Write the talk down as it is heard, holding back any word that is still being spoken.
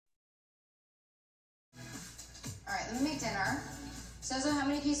let me make dinner. Sozo, how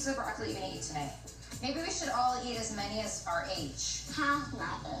many pieces of broccoli are you gonna eat tonight? Maybe we should all eat as many as our age. Half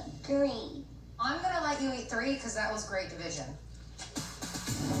my 3. I'm gonna let you eat 3 because that was great division.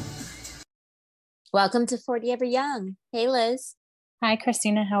 Welcome to 40 Ever Young. Hey, Liz. Hi,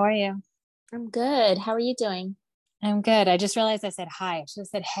 Christina. How are you? I'm good. How are you doing? I'm good. I just realized I said hi. I should have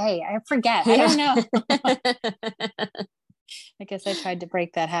said, hey, I forget. I don't know. I guess I tried to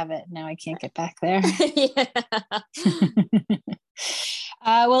break that habit. Now I can't get back there.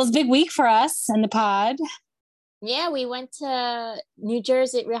 Well, it's a big week for us and the pod. Yeah, we went to New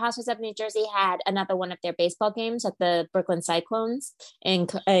Jersey. Real Housewives of New Jersey had another one of their baseball games at the Brooklyn Cyclones in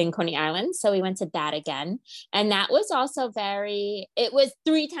Coney Island. So we went to that again. And that was also it was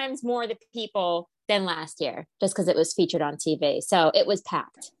 3 times more the people than last year, just because it was featured on TV. So it was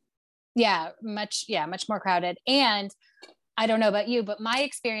packed. Yeah, much more crowded. And I don't know about you, but my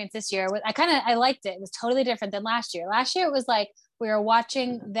experience this year was, I liked it. It was totally different than last year. Last year, it was like we were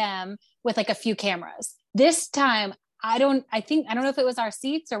watching them with like a few cameras. This time, I don't know if it was our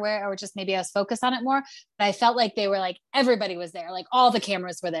seats or just maybe I was focused on it more, but I felt like they were like, everybody was there. Like all the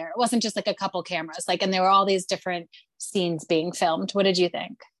cameras were there. It wasn't just like a couple cameras, and there were all these different scenes being filmed. What did you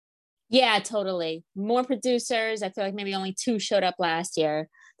think? Yeah, totally. More producers. I feel like maybe only 2 showed up last year.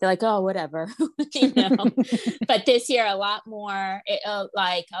 They're like, oh, whatever, But this year, a lot more, a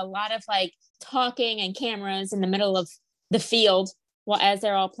lot of talking and cameras in the middle of the field as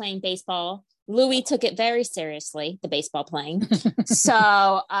they're all playing baseball. Louis took it very seriously, the baseball playing.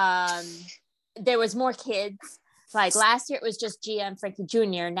 So there was more kids. Like last year, it was just Gia and Frankie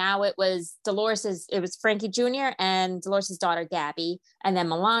Jr. Now it was Frankie Jr. and Dolores' daughter, Gabby. And then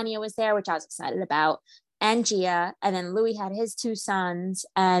Melania was there, which I was excited about. And Gia. And then Louis had his 2 sons.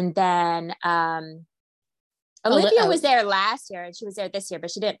 And then Olivia was there last year and she was there this year, but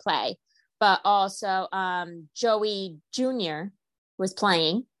she didn't play. But also Joey Jr. was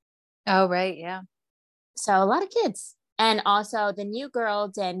playing. Oh, right. Yeah. So a lot of kids. And also the new girl,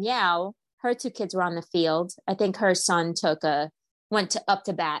 Danielle, her 2 kids were on the field. I think her son went up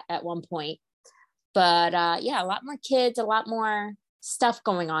to bat at one point. But a lot more kids, a lot more stuff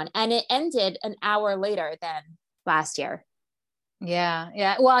going on. And it ended an hour later than last year. Yeah.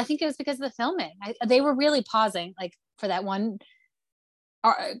 Yeah. Well, I think it was because of the filming. They were really pausing for that one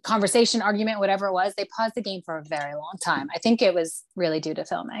conversation, argument, whatever it was. They paused the game for a very long time. I think it was really due to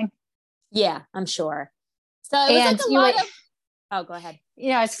filming. Yeah, I'm sure. So it was a lot of... Oh, go ahead.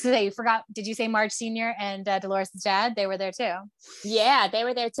 Yeah, I was going to say, you forgot, did you say Marge Sr. and Dolores' dad? They were there too. Yeah, they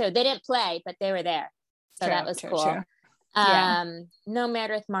were there too. They didn't play, but they were there. So that was cool. True. No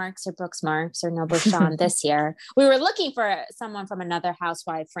Meredith Marks or Brooks Marks or Noble Sean this year. We were looking for someone from another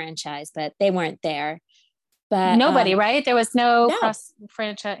Housewife franchise, but they weren't there. But nobody, right? There was no cross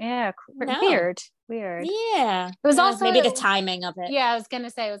franchise. Yeah, weird. Yeah, it was also maybe the timing of it. Yeah, I was gonna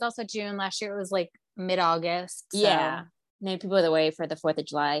say it was also June last year. It was mid-August. So. Yeah, maybe people were away for the 4th of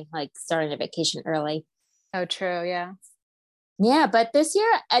July, starting the vacation early. Oh, true. Yeah. Yeah, but this year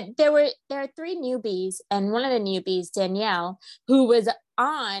there are 3 newbies, and one of the newbies, Danielle, who was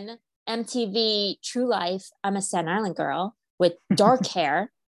on MTV True Life. I'm a Staten Island girl with dark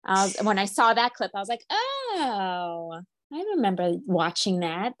hair. When I saw that clip, I was like, oh, I remember watching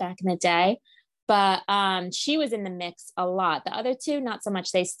that back in the day. But she was in the mix a lot. The other 2, not so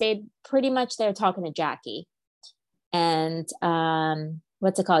much. They stayed pretty much there talking to Jackie. And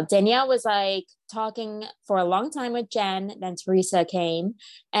what's it called? Danielle was talking for a long time with Jen. Then Teresa came.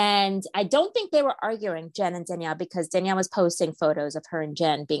 And I don't think they were arguing, Jen and Danielle, because Danielle was posting photos of her and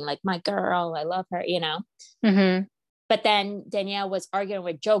Jen being like, my girl, I love her, Mm-hmm. But then Danielle was arguing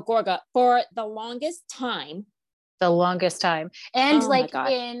with Joe Gorga for the longest time. And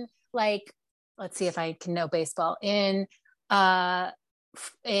let's see if I can know baseball. I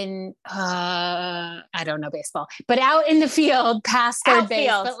don't know baseball, but out in the field past third base,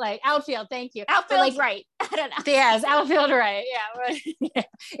 but outfield. Thank you. Outfield, right? I don't know. Yes, outfield, right? Yeah.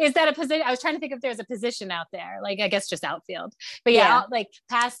 Is that a position? I was trying to think if there's a position out there. I guess just outfield. But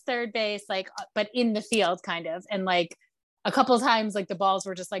past third base, but in the field, kind of, and a couple of times, the balls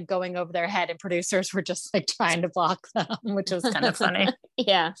were just going over their head, and producers were just trying to block them, which was kind of funny.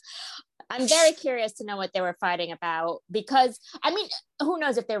 Yeah. I'm very curious to know what they were fighting about, because who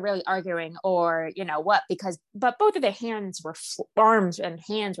knows if they're really arguing or what, but both of their arms and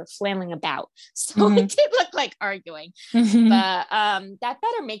hands were flailing about. So It did look like arguing, but that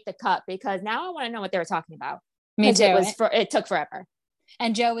better make the cut, because now I want to know what they were talking about. Me too. It took forever.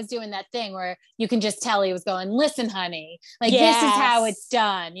 And Joe was doing that thing where you can just tell he was going, listen, honey, like this is how it's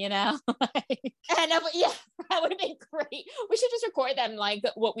done, you know? And yeah, that would have been great. We should just record them like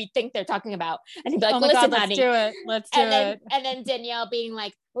what we think they're talking about. And he'd be like, oh my listen, God, honey. Let's do it. And then Danielle being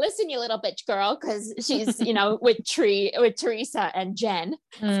like, listen, you little bitch girl, because she's, you know, with Teresa and Jen.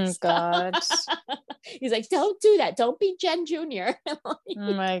 Oh God. He's like, don't do that. Don't be Jen Jr. Oh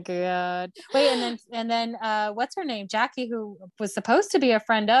my God. Wait, and then what's her name? Jackie, who was supposed to be a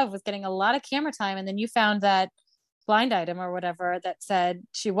friend of, was getting a lot of camera time, and then you found that blind item or whatever that said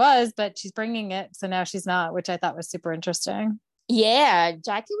she was, but she's bringing it, so now she's not, which I thought was super interesting. Yeah,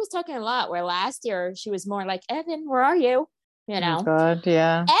 Jackie was talking a lot, where last year she was more like, Evan, where are you? You know? Oh God,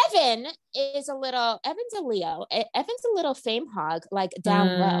 yeah. Evan's a Leo. Evan's a little fame hog, like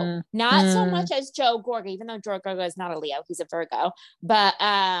down low. Not so much as Joe Gorga, even though Joe Gorga is not a Leo, he's a Virgo. But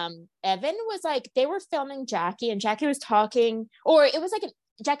Evan was like, they were filming Jackie, and Jackie was talking, or it was like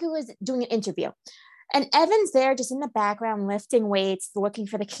Jackie was doing an interview. And Evan's there just in the background, lifting weights, looking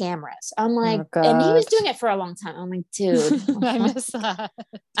for the cameras. I'm like, and he was doing it for a long time. I'm like, dude. I miss that.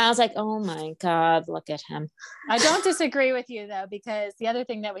 I was like, oh my God, look at him. I don't disagree with you though, because the other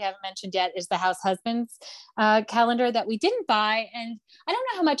thing that we haven't mentioned yet is the House Husbands calendar that we didn't buy. And I don't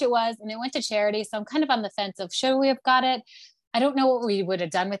know how much it was, and it went to charity. So I'm kind of on the fence of, should we have got it? I don't know what we would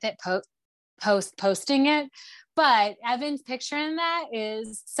have done with it posting it. But Evan's picture in that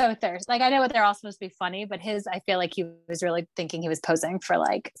is so thirst. Like, I know they're all supposed to be funny, but I feel like he was really thinking he was posing for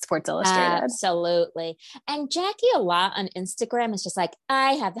like Sports Illustrated. Absolutely. And Jackie a lot on Instagram is just like,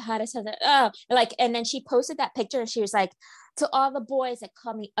 I have the hottest husband. Oh, like, and then she posted that picture and she was like, to all the boys that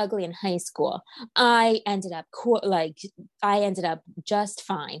called me ugly in high school, I ended up just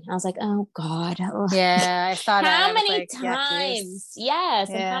fine. I was like, oh God. Yeah, I thought how many times? Yes.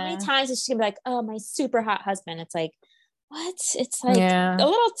 Yeah. And how many times is she gonna be like, oh, my super hot husband? It's like, what? It's like a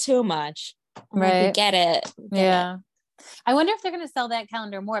little too much. Right. Like, get it. Yeah. I wonder if they're going to sell that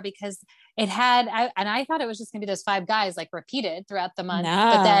calendar more, because it had, I thought it was just going to be those 5 guys like repeated throughout the month.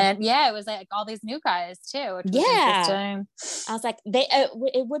 No. But then, it was like all these new guys too. Which was interesting. I was like,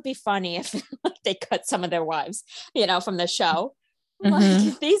 it would be funny if they cut some of their wives, you know, from the show.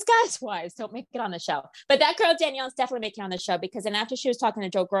 Like, these guys' wives don't make it on the show. But that girl Danielle is definitely making it on the show, because then after she was talking to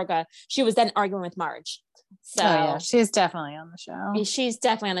Joe Gorga, she was then arguing with Marge. So she's definitely on the show. She's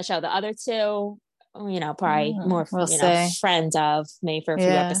definitely on the show. The other two, you know, probably more we'll friends of maybe for a few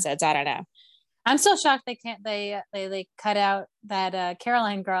episodes. I don't know. I'm still shocked they cut out that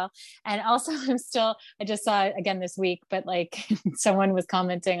Caroline girl. And also I just saw it again this week, but like someone was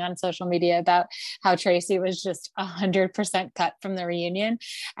commenting on social media about how Tracy was just 100% cut from the reunion.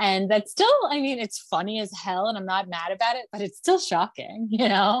 And that's still, I mean, it's funny as hell and I'm not mad about it, but it's still shocking, you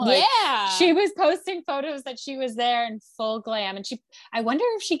know? Like, she was posting photos that she was there in full glam, and I wonder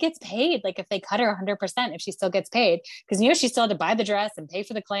if she gets paid, like if they cut her 100%, if she still gets paid, because, you know, she still had to buy the dress and pay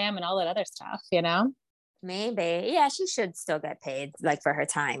for the glam and all that other stuff, you know? Maybe. Yeah, she should still get paid, like, for her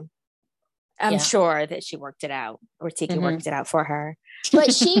time. I'm sure that she worked it out, or Tiki worked it out for her.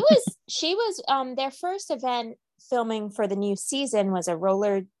 But she was their first event filming for the new season was a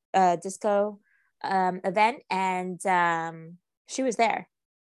roller disco event, and she was there.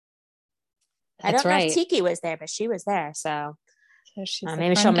 I don't know if Tiki was there, but she was there. So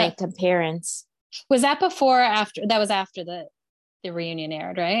maybe she'll make an appearance. Was that before or after? That was after the reunion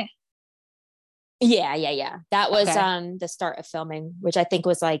aired, right? Yeah. That was the start of filming, which I think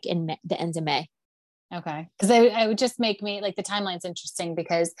was like in the ends of May. Okay. Because I would just make me, like, the timeline's interesting,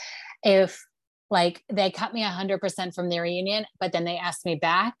 because if like they cut me 100% from the reunion, but then they asked me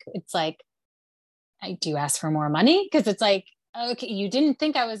back, it's like, do you ask for more money? Because it's like, okay, you didn't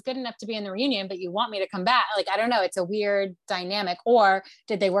think I was good enough to be in the reunion, but you want me to come back. Like, I don't know. It's a weird dynamic. Or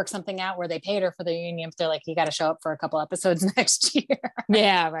did they work something out where they paid her for the reunion? If they're like, you got to show up for a couple episodes next year.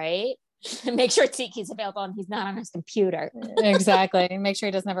 Yeah. Right. Make sure Tiki's available and he's not on his computer. Exactly. Make sure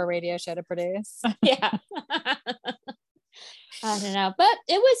he doesn't have a radio show to produce. Yeah. I don't know, but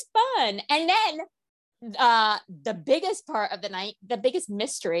it was fun. And then the biggest part of the night, the biggest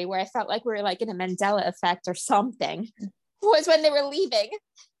mystery, where I felt like we were like in a Mandela effect or something, was when they were leaving.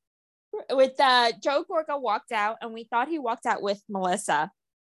 With Joe Gorga walked out, and we thought he walked out with Melissa.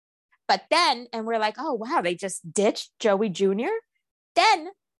 But then, and we're like, oh wow, they just ditched Joey Jr. Then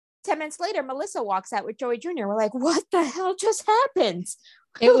 10 minutes later, Melissa walks out with Joey Jr. We're like, what the hell just happened?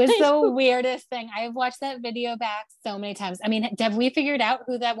 It was the weirdest thing. I've watched that video back so many times. I mean, have we figured out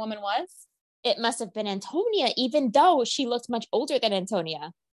who that woman was? It must have been Antonia, even though she looked much older than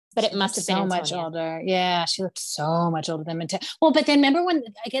Antonia. But it must have been so Antonia. much older. Yeah, she looked so much older than Antonia. Well, but then remember when,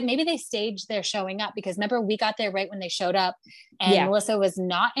 again, maybe they staged their showing up, because remember we got there right when they showed up, and Melissa was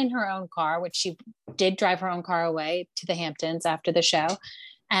not in her own car, which she did drive her own car away to the Hamptons after the show.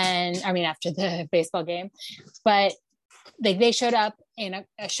 And I mean, after the baseball game, but they showed up in a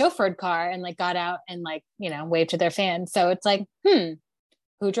chauffeured car and like got out and like, you know, waved to their fans. So it's like, who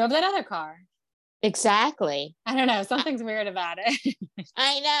drove that other car? Exactly. I don't know. Something's weird about it.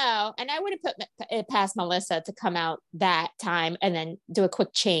 I know. And I would have put it past Melissa to come out that time and then do a quick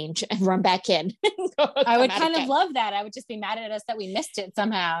change and run back in. I would kind of love that. I would just be mad at us that we missed it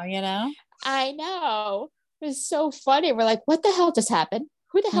somehow, you know? I know. It was so funny. We're like, what the hell just happened?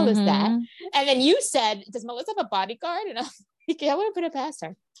 Who the hell is that? And then you said, does Melissa have a bodyguard? And I was like, I would have put it past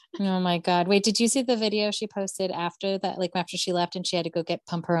her. Oh my God. Wait, did you see the video she posted after that? Like after she left and she had to go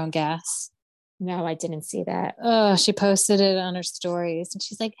pump her own gas? No, I didn't see that. Oh, she posted it on her stories and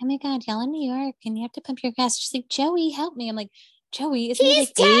she's like, oh my God, y'all in New York and you have to pump your gas. She's like, Joey, help me. I'm like, Joey, isn't he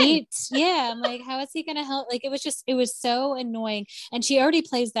like 8? Yeah. I'm like, how is he going to help? Like, it was so annoying. And she already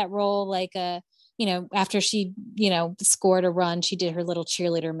plays that role like you know, after she, you know, scored a run, she did her little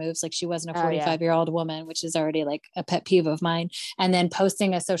cheerleader moves. Like she wasn't a 45-year-old woman, which is already like a pet peeve of mine. And then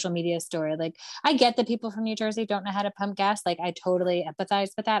posting a social media story. Like I get that people from New Jersey don't know how to pump gas. Like I totally empathize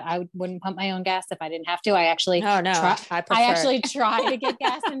with that. I wouldn't pump my own gas if I didn't have to. I actually, I actually try to get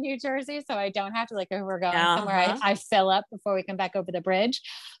gas in New Jersey. So I don't have to, like if we're going somewhere, I fill up before we come back over the bridge.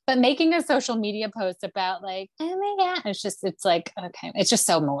 But making a social media post about like, oh my God, it's like, okay, it's just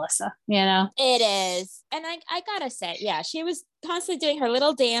so Melissa, you know? It is. And I gotta say, yeah, she was constantly doing her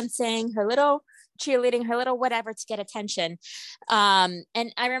little dancing, her little cheerleading, her little whatever to get attention. And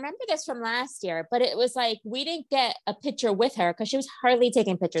I remember this from last year, but it was like, we didn't get a picture with her because she was hardly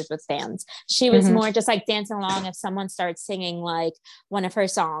taking pictures with fans. She was more just like dancing along. If someone starts singing like one of her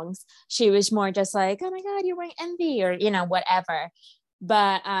songs, she was more just like, oh my God, you're wearing Envy or, you know, whatever.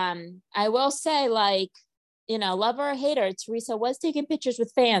 But I will say, like, you know, love her or hate her, Teresa was taking pictures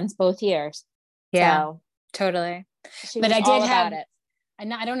with fans both years. Yeah, so, totally. But I did have it.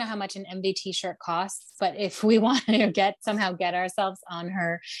 I don't know how much an MV t-shirt costs, but if we want to somehow get ourselves on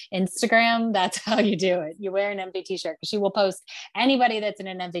her Instagram, that's how you do it. You wear an MV t-shirt because she will post anybody that's in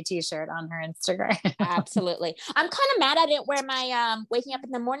an MV t-shirt on her Instagram. Absolutely. I'm kind of mad I didn't wear my waking up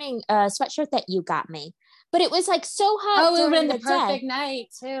in the morning sweatshirt that you got me. But it was like so hot. Oh, it was the perfect night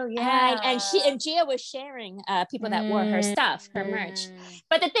too. Yeah. And Gia was sharing people that wore her stuff, her merch.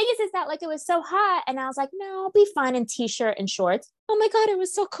 But the thing is that like it was so hot, and I was like, no, I'll be fine in t-shirt and shorts. Oh my God, it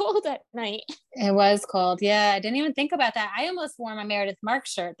was so cold at night. It was cold. Yeah, I didn't even think about that. I almost wore my Meredith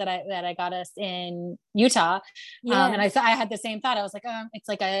Marks shirt that I got us in Utah. Yeah. And I had the same thought. I was like,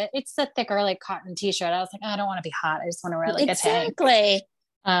 it's a thicker like cotton t-shirt. I was like, oh, I don't want to be hot. I just want to wear like a tank. Exactly.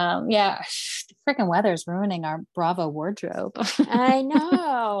 Yeah, the freaking weather's ruining our Bravo wardrobe. I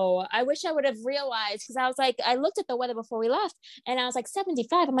know. I wish I would have realized, because I was like, I looked at the weather before we left and I was like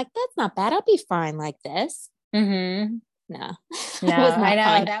 75. I'm like, that's not bad. I'll be fine like this. No, I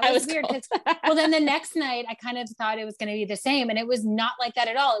know. That was weird. Well, then the next night I kind of thought it was going to be the same, and it was not like that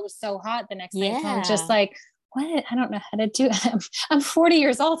at all. It was so hot the next night. So I'm just like, what? I don't know how to do it. I'm 40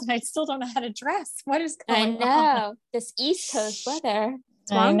 years old and I still don't know how to dress. What is going on? I know. This East Coast weather.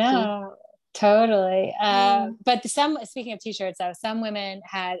 I know. Totally. But speaking of t-shirts, though, some women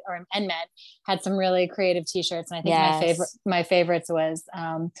and men had some really creative t-shirts. And I think my favorites was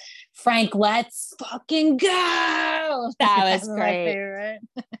Frank, let's fucking go. That was great. My favorite.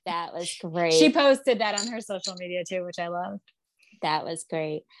 That was great. She posted that on her social media too, which I loved. That was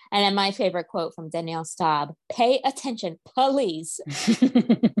great. And then my favorite quote from Danielle Staub: pay attention, please.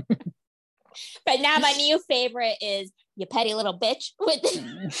 But now my new favorite is "you petty little bitch" with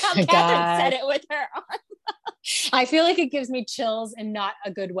how Catherine said it with her arm. I feel like it gives me chills in not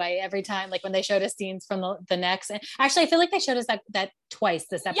a good way every time, like when they showed us scenes from the next. And actually, I feel like they showed us that twice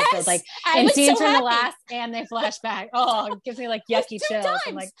this episode, yes, like in scenes from the last, and they flash back. Oh, it gives me like yucky chills. Times.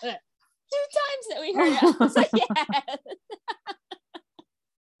 I'm like, ugh. 2 times that we heard it. I was like, yes.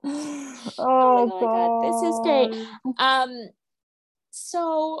 Oh my God, this is great.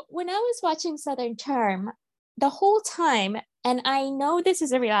 So when I was watching Southern Charm, the whole time, and I know this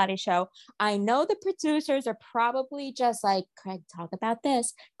is a reality show, I know the producers are probably just like, Craig, talk about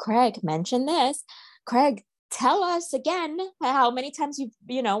this. Craig, mention this. Craig, tell us again how many times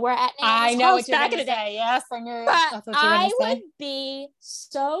we're at Naomi's I know house what you're back in in the day. Yes, I knew. But I would be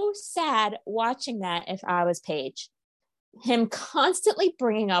so sad watching that if I was Paige. him constantly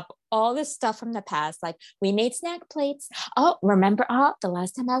bringing up all this stuff from the past. Like, we made snack plates. Oh, remember, the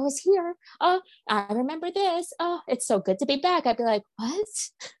last time I was here. Oh, I remember this. Oh, it's so good to be back. I'd be like, what?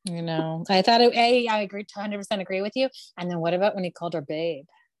 I thought I agree, 100% agree with you. And then what about when he called her babe?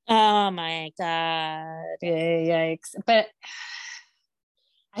 Oh my God. Yikes. But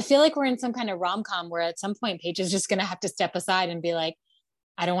I feel like we're in some kind of rom-com where at some point Paige is just going to have to step aside and be like,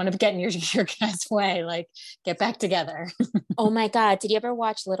 I don't want to get in your guy's way. Like, get back together. Oh my God. Did you ever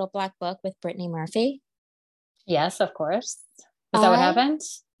watch Little Black Book with Brittany Murphy? Yes, of course. Is that what happened?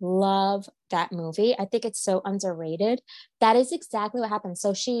 Love that movie. I think it's so underrated. That is exactly what happened.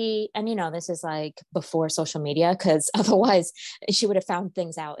 So this is like before social media, because otherwise she would have found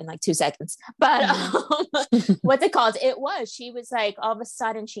things out in like 2 seconds. But what's it called? She was like, all of a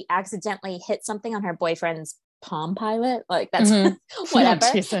sudden she accidentally hit something on her boyfriend's Palm Pilot, like that's whatever.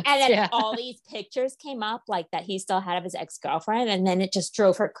 Jesus, and then all these pictures came up like that he still had of his ex-girlfriend, and then it just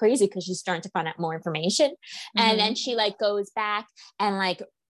drove her crazy because she's starting to find out more information. And then she like goes back and like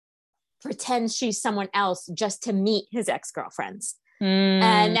pretends she's someone else just to meet his ex-girlfriends.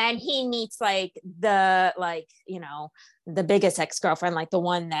 And then he meets like the biggest ex-girlfriend, like the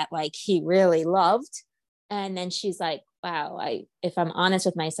one that like he really loved. And then she's like, wow, if I'm honest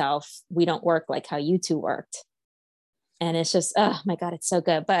with myself, we don't work like how you two worked. And it's just, oh my God, it's so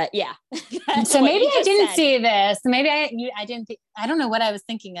good. But yeah. So maybe I didn't see this. Maybe I didn't think, I don't know what I was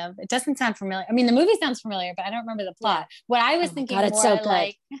thinking of. It doesn't sound familiar. I mean, the movie sounds familiar, but I don't remember the plot. Yeah. What I was thinking God, more so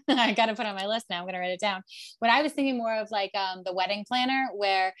like, I got to put on my list now. I'm going to write it down. What I was thinking more of like the Wedding Planner,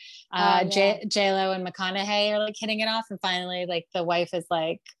 where J-Lo and McConaughey are like hitting it off. And finally, like the wife is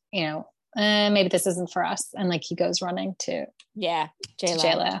like, maybe this isn't for us. And like he goes running to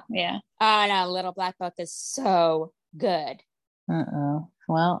J-Lo. Yeah. Oh no, Little Black Book is so good.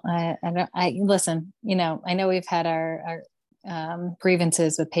 Well, I listen, I know we've had our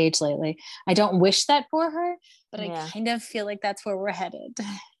grievances with Paige lately. I don't wish that for her, but I kind of feel like that's where we're headed.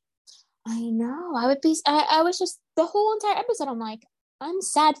 I know. I was just the whole entire episode, I'm like, I'm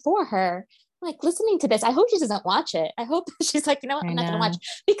sad for her. Like, listening to this, I hope she doesn't watch it. I hope she's like, I'm not going to watch,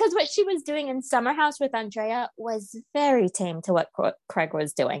 because what she was doing in Summer House with Andrea was very tame to what Craig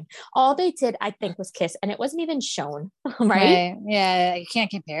was doing. All they did, I think, was kiss, and it wasn't even shown, right? Yeah, you can't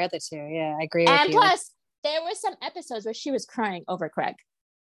compare the two. Yeah, I agree with you. And plus, there were some episodes where she was crying over Craig.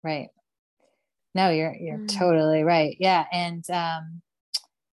 Right. No, you're totally right. Yeah, and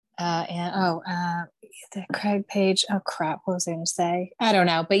the Craig Page. Oh crap! What was I going to say? I don't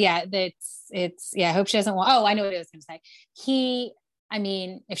know. But yeah, it's. I hope she doesn't want. Oh, I know what I was going to say.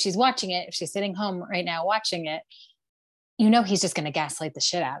 If she's watching it, if she's sitting home right now watching it, he's just going to gaslight the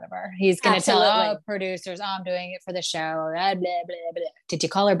shit out of her. He's going to tell producers, I'm doing it for the show. Blah, blah, blah, blah. Did you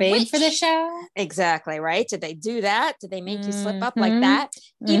call her babe for the show? Exactly, right? Did they do that? Did they make you slip up like that?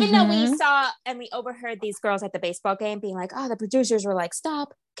 Even though we saw and we overheard these girls at the baseball game being like, the producers were like,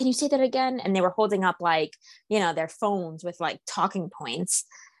 stop, can you say that again? And they were holding up like, their phones with like talking points.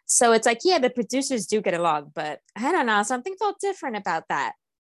 So it's like, the producers do get along, but I don't know, something felt different about that.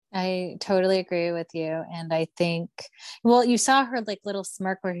 I totally agree with you. And I think, you saw her like little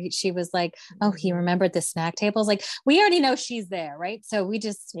smirk where she was like, oh, he remembered the snack tables. Like, we already know she's there, right? So we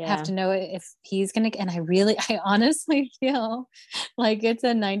just have to know if he's going to, and I honestly feel like it's a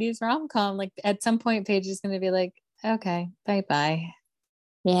 90s rom-com. Like at some point, Paige is going to be like, okay, bye-bye.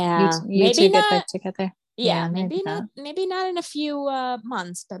 Yeah. You two get back together. Yeah, maybe not in a few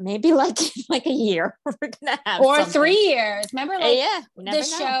months, but maybe like a year. We're gonna have or something. 3 years. Remember, like the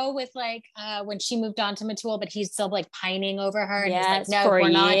show with like when she moved on to Matul, but he's still like pining over her, and he's like, "No, for we're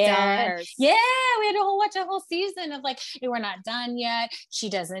not years. done." Yeah, we had to watch a whole season of like, "We're not done yet. She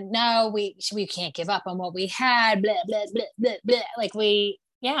doesn't know. We can't give up on what we had." Blah blah blah blah blah. Like we.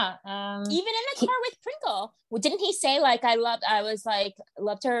 Yeah. Even in the car with Pringle, didn't he say like loved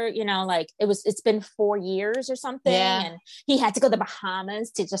her, like it's been 4 years or something, and he had to go to the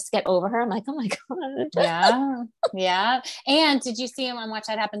Bahamas to just get over her. I'm like, oh my God. Yeah. And did you see him on Watch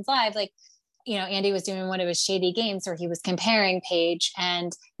That Happens Live? Like, Andy was doing one of his shady games where he was comparing Paige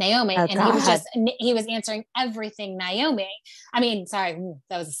and Naomi, and he was answering everything Naomi. I mean, sorry,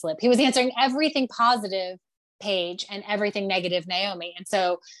 that was a slip. He was answering everything positive Paige and everything negative Naomi. And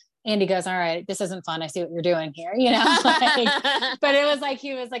so Andy goes, all right, this isn't fun. I see what you're doing here, but it was like,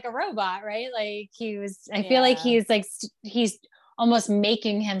 he was like a robot, right? Like I feel like he's almost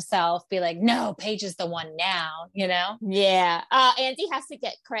making himself be like, no, Paige is the one now, Yeah. Andy has to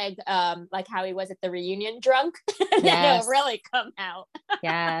get Craig, like how he was at the reunion drunk. And then it'll really come out.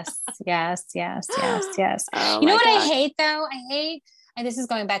 Yes. Oh What I hate though? And this is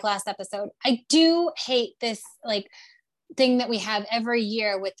going back last episode. I do hate this, like thing that we have every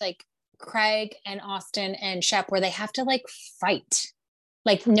year with like Craig and Austen and Shep, where they have to like fight.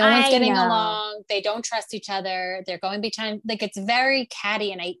 Like no one's getting along. They don't trust each other. They're going behind. Like it's very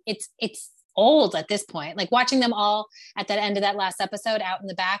catty, and it's old at this point. Like watching them all at that end of that last episode out in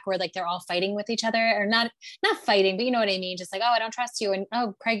the back, where like they're all fighting with each other, or not fighting, but you know what I mean. Just like, oh, I don't trust you, and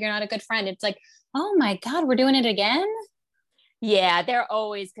oh, Craig, you're not a good friend. It's like, oh my God, we're doing it again. Yeah, they're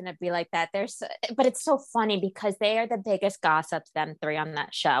always going to be like that. But it's so funny because they are the biggest gossips, them three on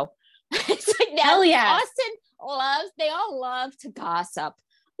that show. It's like, hell yeah. They all love to gossip.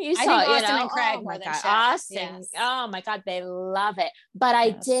 I think Austen and Craig oh more than Shep. Austen, yes. Oh my God, they love it. But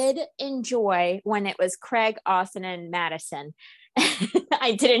I did enjoy when it was Craig, Austen, and Madison.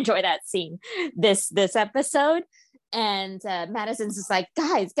 I did enjoy that scene this episode. And Madison's just like,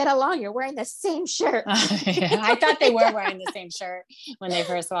 guys, get along. You're wearing the same shirt. I thought they were wearing the same shirt when they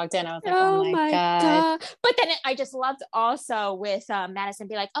first walked in. I was like, oh my God. But then I just loved also with Madison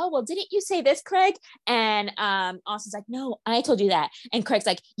be like, oh, well, didn't you say this, Craig? And Austin's like, no, I told you that. And Craig's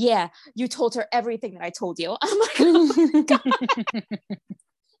like, yeah, you told her everything that I told you. I'm like, oh my God.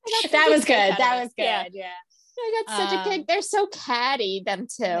 That was good. That was good. Yeah. I got such a kick. They're so catty, them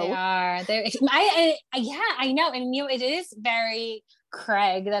too. They are. I know. And you know, it is very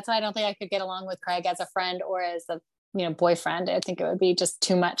Craig. That's why I don't think I could get along with Craig as a friend or as a boyfriend. I think it would be just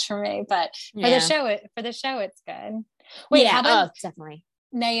too much for me. But for the show, it's good. Wait, how about definitely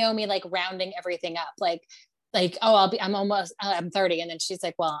Naomi like rounding everything up? Like, oh, I'm 30. And then she's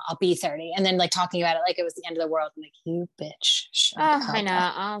like, well, I'll be 30. And then like talking about it like it was the end of the world. I'm like, you bitch. I know.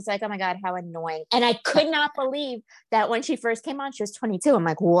 I was like, oh my God, how annoying. And I could not believe that when she first came on, she was 22. I'm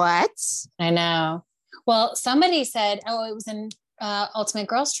like, what? I know. Well, somebody said, oh, it was in Ultimate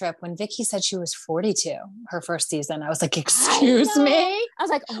Girls Trip when Vicki said she was 42, her first season. I was like, excuse me? I was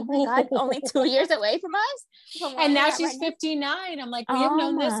like, oh my God, only 2 years away from us? And now she's 59. I'm like, we have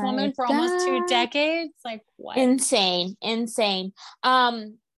known this woman for almost 2 decades. Like, what? Insane. I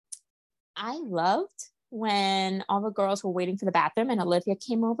loved when all the girls were waiting for the bathroom and Olivia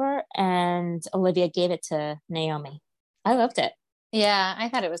came over and Olivia gave it to Naomi. I loved it. Yeah, I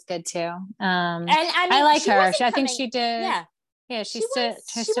thought it was good too. And I like her. I think she did. Yeah, she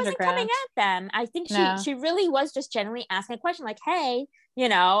wasn't coming at them. I think she really was just genuinely asking a question like, hey,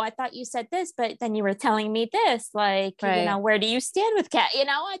 I thought you said this, but then you were telling me this. Like, where do you stand with Kat?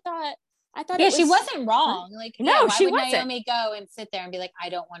 I thought she wasn't wrong. Like, no, why she would wasn't. Naomi go and sit there and be like, I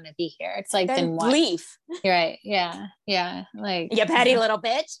don't want to be here? It's like, then what? Leave. You're right. Yeah. Like, you petty little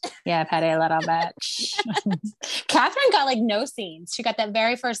bitch. Yeah, petty little bitch. Catherine got like no scenes. She got that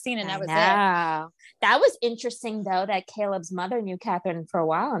very first scene, and that was it. That was interesting, though, that Caleb's mother knew Catherine for a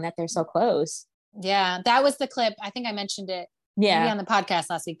while and that they're so close. Yeah, that was the clip. I think I mentioned it maybe on the podcast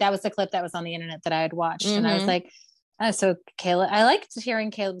last week. That was the clip that was on the internet that I had watched. Mm-hmm. And I was like, oh, so Caleb, I liked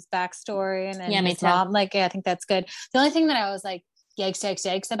hearing Caleb's backstory and his mom. Like, I think that's good. The only thing that I was like,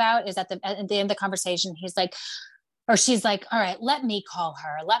 yikes about is at the end of the conversation, he's like, or she's like, all right, let me call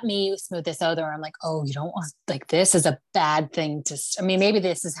her. Let me smooth this over. I'm like, oh, you don't want, like, this is a bad thing maybe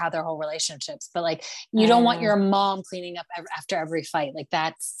this is how their whole relationships, but like, you don't want your mom cleaning up after every fight. Like,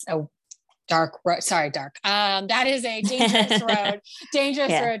 that's a dark road. Sorry, dark. That is a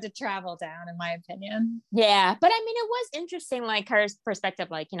dangerous road to travel down, in my opinion. Yeah. But I mean, it was interesting, like her perspective,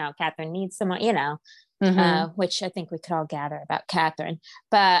 like, Catherine needs someone, which I think we could all gather about Catherine.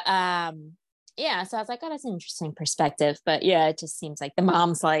 But, yeah, so I was like, oh, that's an interesting perspective. But yeah, it just seems like the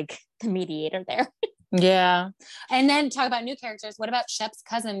mom's like the mediator there. Yeah. And then talk about new characters. What about Shep's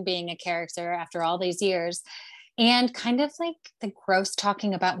cousin being a character after all these years? And kind of like the gross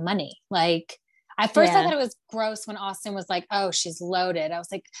talking about money. Like, at first I thought it was gross when Austen was like, oh, she's loaded. I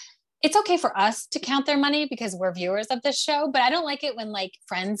was like, it's okay for us to count their money because we're viewers of this show. But I don't like it when like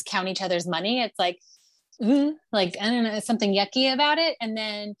friends count each other's money. It's like, like, I don't know, something yucky about it. And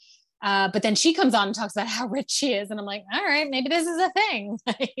then but then she comes on and talks about how rich she is. And I'm like, all right, maybe this is a thing.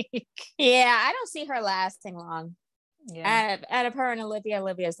 Yeah, I don't see her lasting long. Yeah. Out of her and Olivia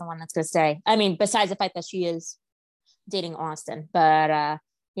is the one that's going to stay. I mean, besides the fact that she is dating Austen. But I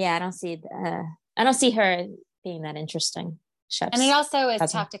don't see her being that interesting. Shep's and he also is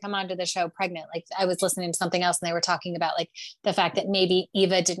talked to come onto the show pregnant. Like, I was listening to something else and they were talking about like the fact that maybe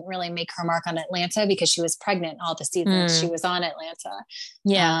Eva didn't really make her mark on Atlanta because she was pregnant all the seasons she was on Atlanta.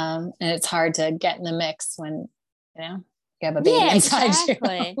 Yeah. And it's hard to get in the mix when, you have a baby inside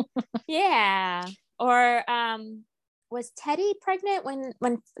you. Yeah. Or was Teddy pregnant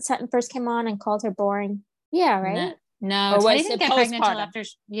when Sutton first came on and called her boring? Yeah, right? No, or Teddy didn't get pregnant until after.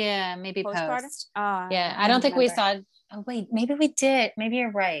 Yeah, maybe post. Yeah, I don't think we saw. Oh wait, maybe we did. Maybe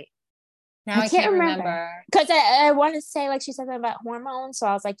you're right. Now I can't remember. Because I want to say, like, she said something about hormones. So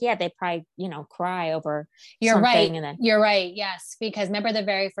I was like, yeah, they probably, cry over You're something. right. And then You're right. Yes. Because remember the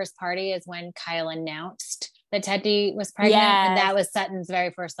very first party is when Kyle announced that Teddy was pregnant. Yes. And that was Sutton's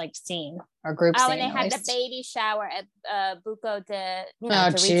very first like scene or group scene. And they had least. the baby shower at Buco de, oh,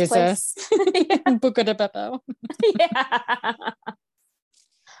 Jesus. Buco de Beppo. Yeah.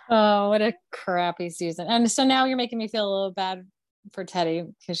 Oh, what a crappy season. And so now you're making me feel a little bad for Teddy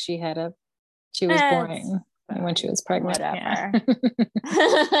because she was born when she was pregnant. Whatever.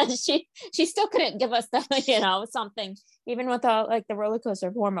 Yeah. she still couldn't give us the, something, even with all like the roller coaster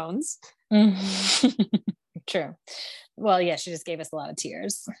of hormones. True. Well, yeah, she just gave us a lot of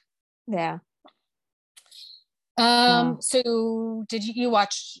tears. Yeah. So did you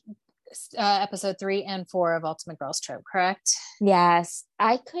watch episode 3 and 4 of Ultimate Girls Trip, correct? Yes.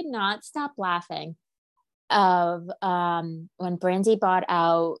 I could not stop laughing of when Brandy bought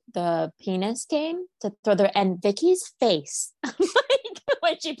out the penis game to throw and Vicky's face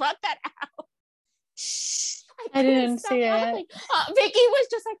when she brought that out. I didn't see it. Vicky was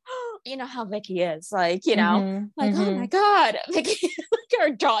just like, oh, you know how Vicky is, like, oh my God, Vicky, like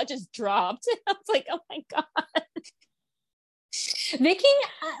her jaw just dropped. I was like, oh my God. Vicky,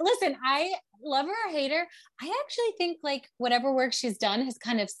 listen, I love her or hate her. I actually think like whatever work she's done has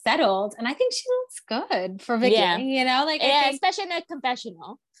kind of settled, and I think she looks good for Vicky. Yeah. Especially in the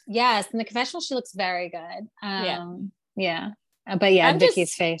confessional. Yes, in the confessional, she looks very good. But yeah,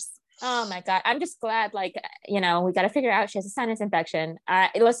 Vicky's face. Oh my God. I'm just glad, like, we got to figure out she has a sinus infection.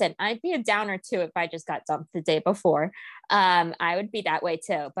 Listen, I'd be a downer too if I just got dumped the day before. I would be that way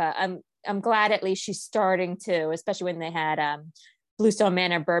too, but I'm glad at least she's starting to, especially when they had Bluestone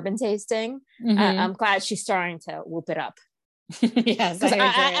Manor bourbon tasting. I'm glad she's starting to whoop it up. Yes,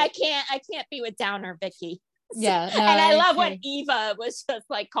 I can't be with downer Vicky. Yeah, no, and I love when Eva was just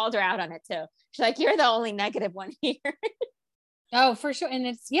like called her out on it too. She's like, you're the only negative one here. Oh, for sure. And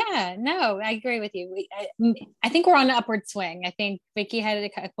I agree with you. I think we're on an upward swing. I think Vicky had a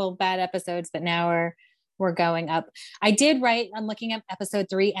couple bad episodes, but now we're going up. I did write, I'm looking at episode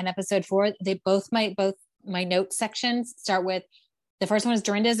 3 and episode 4. They both my note sections start with, the first one is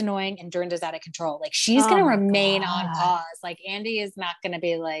Dorinda's annoying and Dorinda's out of control. Like she's going to remain on pause. Like Andy is not going to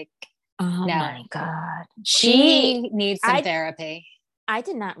be like, oh my God. She needs some therapy. I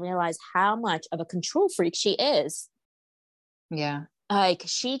did not realize how much of a control freak she is. Yeah. Like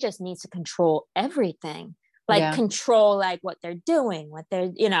she just needs to control everything. Like control like what they're doing, what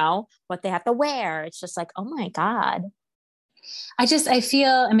they're, what they have to wear. It's just like, oh my God. I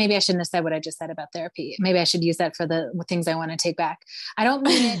feel, and maybe I shouldn't have said what I just said about therapy. Maybe I should use that for the things I want to take back. I don't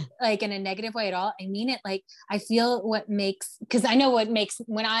mean it like in a negative way at all. I mean it like, I feel because I know what makes,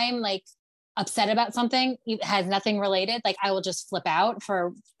 when I'm like upset about something, it has nothing related. Like I will just flip out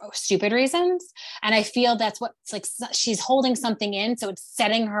for stupid reasons. And I feel that's what it's like. She's holding something in. So it's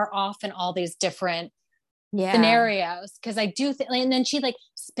setting her off in all these different scenarios. Cause I do and then she like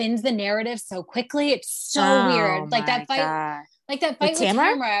spins the narrative so quickly. It's so weird. Like that fight. God. Like that fight with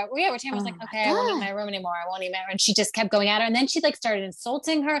Tamara. Where Tamara's like, okay, I won't eat my room anymore. I won't eat my room. And she just kept going at her. And then she like started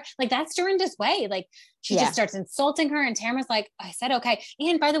insulting her. Like that's Dorinda's way. Like she just starts insulting her. And Tamara's like, I said, okay.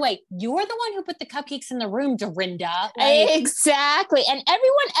 And by the way, you're the one who put the cupcakes in the room, Dorinda. Like, exactly. And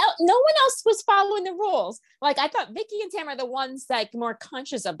everyone else, no one else was following the rules. Like I thought Vicky and Tamara are the ones like more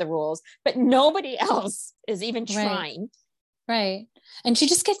conscious of the rules, but nobody else is even trying. Right. And she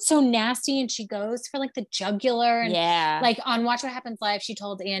just gets so nasty and she goes for like the jugular. And like on Watch What Happens Live, she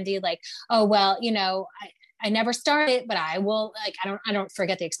told Andy like, oh, well, I never start it, but I will like, I don't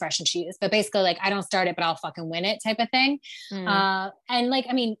forget the expression she used, but basically like, I don't start it, but I'll fucking win it type of thing. And like,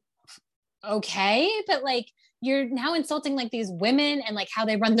 I mean, okay. But like, you're now insulting like these women and like how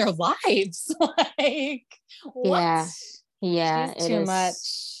they run their lives. Like, what? Yeah. She's too much.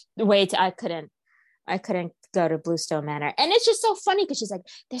 Wait, I couldn't go to Bluestone Manor. And it's just so funny because she's like,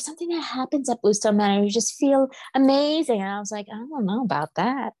 there's something that happens at Bluestone Manor. You just feel amazing. And I was like, I don't know about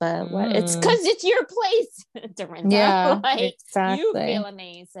that, but what? It's because it's your place, Dorinda. Yeah, like, exactly. You feel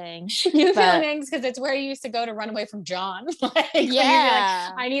amazing. You feel amazing because it's where you used to go to run away from John. Like, like,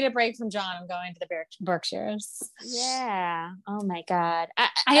 I need a break from John. I'm going to the Berkshires. Yeah. Oh my God.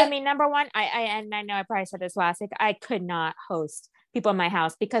 I mean, number one, I know I probably said this last week. I could not host people in my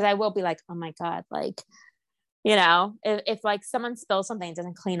house because I will be like, oh my God, like, if like someone spills something and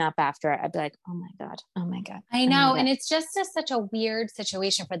doesn't clean up after it, I'd be like, oh my God. I know. And it's just such a weird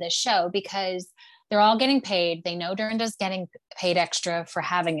situation for this show because they're all getting paid. They know Dorinda's getting paid extra for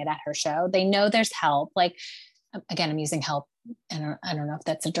having it at her show. They know there's help. Like, again, I'm using help. And I don't know if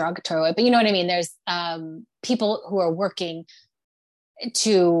that's a derogatory way, but you know what I mean? There's people who are working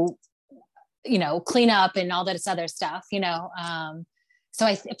to clean up and all this other stuff, so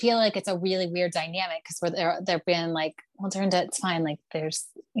I feel like it's a really weird dynamic because they're being like, well, Dorinda, it's fine. Like there's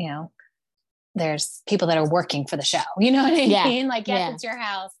people that are working for the show. You know what I mean? Like, yes, it's your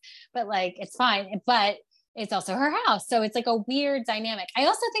house, but like, it's fine. But it's also her house. So it's like a weird dynamic. I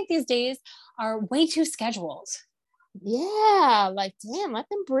also think these days are way too scheduled. Yeah. Like, damn, let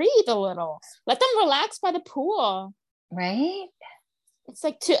them breathe a little. Let them relax by the pool. Right? It's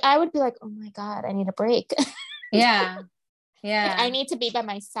like, I would be like, oh my God, I need a break. Yeah. Yeah. Like, I need to be by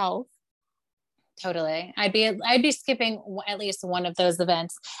myself. Totally. I'd be skipping at least one of those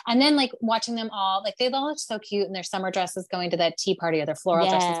events and then like watching them all, like they all look so cute in their summer dresses going to that tea party or their floral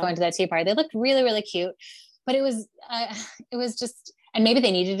dresses going to that tea party. They looked really, really cute, but it was just, and maybe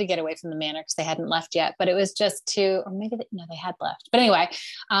they needed to get away from the manor because they hadn't left yet, but it was just too, or maybe they had left. But anyway,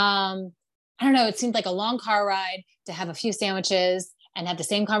 I don't know. It seemed like a long car ride to have a few sandwiches and have the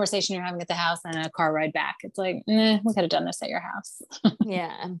same conversation you're having at the house and a car ride back. It's like, we could have done this at your house.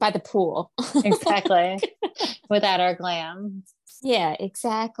 Yeah. By the pool. Exactly. Without our glam. Yeah,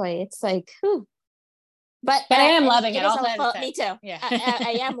 exactly. It's like, whew. But I am loving it. Me too. Yeah.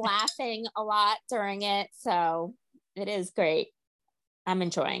 I am laughing a lot during it. So it is great. I'm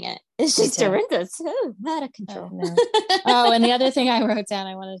enjoying it. It's just Dorinda's so out of control. Oh, and the other thing I wrote down,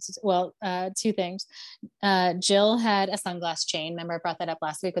 I wanted to, two things. Jill had a sunglass chain. Remember I brought that up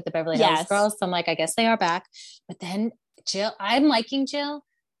last week with the Beverly Hills girls. So I'm like, I guess they are back. But then Jill, I'm liking Jill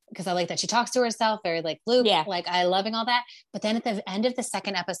because I like that she talks to herself very like Luke. Yeah. Like I loving all that. But then at the end of the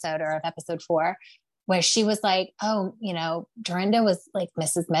second episode or of episode 4, where she was like, oh, Dorinda was like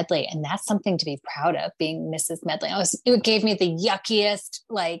Mrs. Medley. And that's something to be proud of, being Mrs. Medley. It gave me the yuckiest,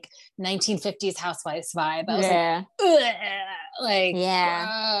 like 1950s housewives vibe. I was like,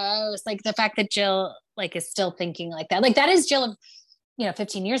 gross. Like the fact that Jill like is still thinking like that. Like that is Jill of,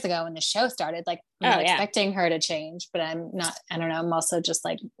 15 years ago when the show started. Like I'm not expecting her to change, but I don't know. I'm also just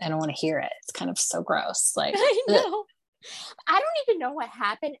like, I don't want to hear it. It's kind of so gross. Like, I know. I don't even know what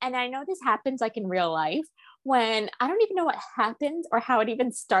happened. And I know this happens like in real life when I don't even know what happened or how it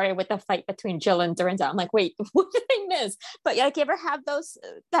even started with the fight between Jill and Dorinda. I'm like, wait, what did I miss? But like, you ever have those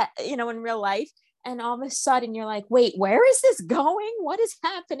that, in real life and all of a sudden you're like, wait, where is this going? What is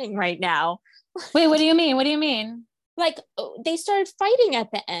happening right now? Wait, what do you mean? What do you mean? Like they started fighting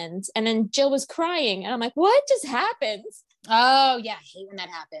at the end and then Jill was crying and I'm like, what just happened? Oh yeah, I hate when that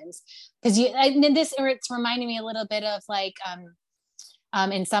happens because it's reminding me a little bit of like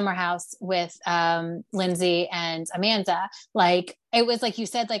in Summer House with Lindsay and Amanda. Like it was like you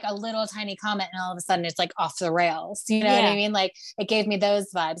said, like a little tiny comment and all of a sudden it's like off the rails. You know what I mean? Like it gave me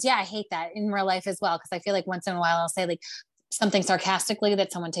those vibes. Yeah, I hate that in real life as well because I feel like once in a while I'll say like something sarcastically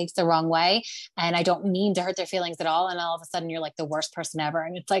that someone takes the wrong way and I don't mean to hurt their feelings at all, and all of a sudden you're like the worst person ever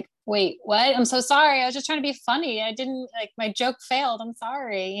and it's like, wait, what? I'm so sorry, I was just trying to be funny, I didn't, like, my joke failed, I'm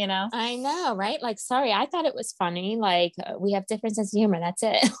sorry. I know, right? Like, sorry, I thought it was funny, like we have different sense of humor, that's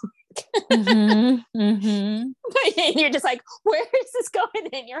it. But you're just like, where is this going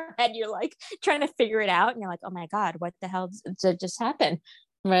in your head? You're like trying to figure it out and you're like, oh my God, what the hell did just happen?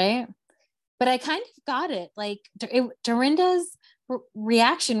 Right. But I kind of got it. Like Dorinda's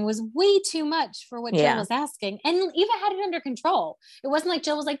reaction was way too much for what Jill was asking. And Eva had it under control. It wasn't like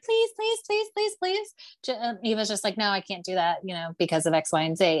Jill was like, please, please, please, please, please. Eva's just like, no, I can't do that, because of X, Y,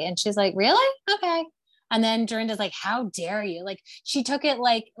 and Z. And she's like, really? Okay. And then Dorinda's like, how dare you? Like she took it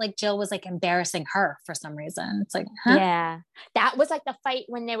like Jill was like embarrassing her for some reason. It's like, huh? Yeah. That was like the fight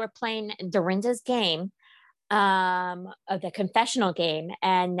when they were playing Dorinda's game. Of the confessional game,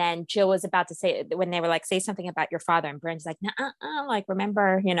 and then Jill was about to say when they were like, say something about your father, and Brenda's like, nah, like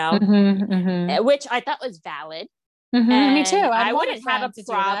remember, which I thought was valid. Me too. I wouldn't have a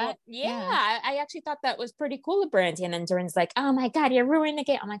problem. Yeah, I actually thought that was pretty cool of Brandy. And then Dorinda's like, oh my God, you're ruining the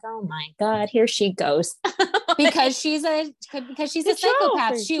game. I'm like, oh my God, here she goes. because she's a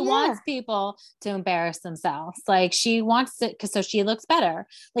psychopath. She wants people to embarrass themselves. Like she wants it so she looks better.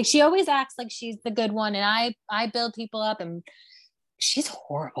 Like she always acts like she's the good one. And I build people up and she's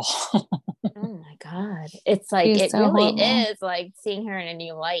horrible. Oh my God. It's like, it so really horrible. Is like seeing her in a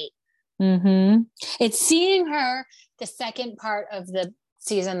new light. It's seeing her the second part of the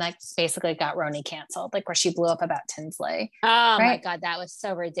season that basically got RHONJ canceled, like where she blew up about Tinsley. Oh my God, that was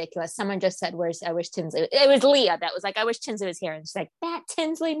so ridiculous. Someone just said, I wish Tinsley, it was Leah that was like, I wish Tinsley was here. And she's like, that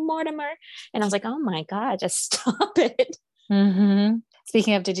Tinsley Mortimer. And I was like, oh my God, just stop it.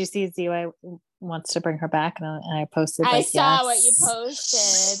 Speaking of, did you see ZY wants to bring her back? And I posted. I saw what you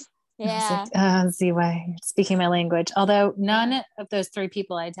posted. Yeah. ZY, speaking my language. Although none of those 3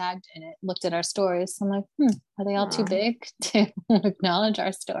 people I tagged in it looked at our stories. So I'm like, are they all too big to acknowledge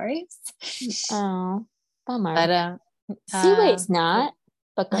our stories? Oh, bummer. But Seaway's not,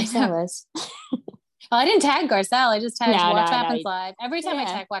 but Garcelle is. Well, I didn't tag Garcelle. I just tagged Watch Happens no. Live. Every time I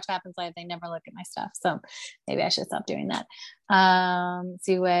tag Watch Happens Live, they never look at my stuff. So maybe I should stop doing that.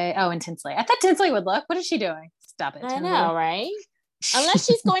 Seaway. Oh, and Tinsley. I thought Tinsley would look. What is she doing? Stop it. I know, right? Unless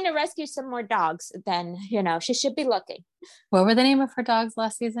she's going to rescue some more dogs, then, she should be looking. What were the name of her dogs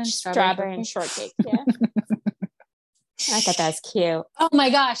last season? Strawberry and Shortcake. Yeah. I thought that was cute. Oh my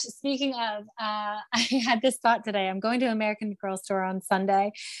gosh. Speaking of, I had this thought today. I'm going to American Girl Store on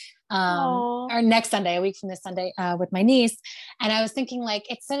Sunday, or next Sunday, a week from this Sunday, with my niece. And I was thinking, like,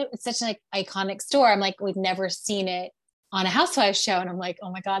 it's such an iconic store. I'm like, we've never seen it on a Housewives show. And I'm like, oh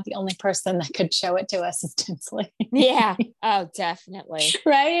my God, the only person that could show it to us is Tinsley. Yeah. Oh, definitely.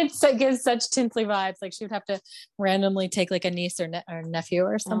 Right. It gives such Tinsley vibes. Like she would have to randomly take like a niece or nephew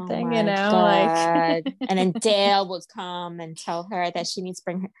or something, God. Like, and then Dale would come and tell her that she needs to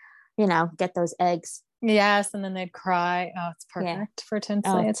bring her, get those eggs. Yes. And then they'd cry. Oh, it's perfect for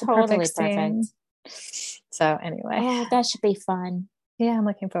Tinsley. It's totally a perfect scene. So anyway. Oh, that should be fun. Yeah. I'm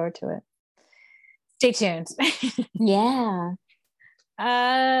looking forward to it. Stay tuned. Yeah.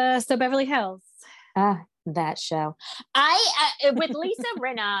 So Beverly Hills. That show. With Lisa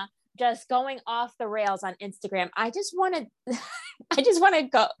Rinna just going off the rails on Instagram. I just want to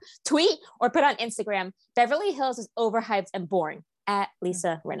go tweet or put on Instagram, Beverly Hills is overhyped and boring at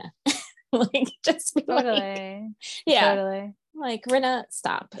Lisa Rinna. Like, just be totally. Yeah. Totally. Like, Rinna,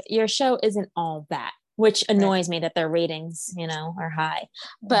 stop. Your show isn't all that, which annoys me that their ratings, are high.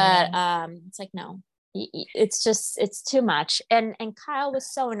 But it's like, no. It's too much. And Kyle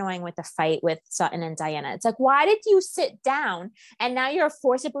was so annoying with the fight with Sutton and Diana. It's like, why did you sit down and now you're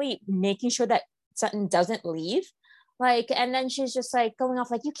forcibly making sure that Sutton doesn't leave? Like, and then she's just like going off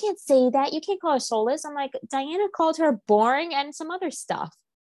like, you can't say that, you can't call her soulless. I'm like, Diana called her boring and some other stuff.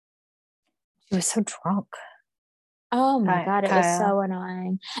 She was so drunk. Oh my God, it was so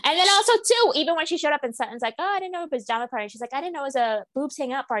annoying. And then also too, even when she showed up and Sutton's like, oh, I didn't know it was a pajama party. She's like, I didn't know it was a boobs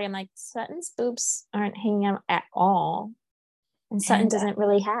hang out party. I'm like, Sutton's boobs aren't hanging out at all. And Sutton doesn't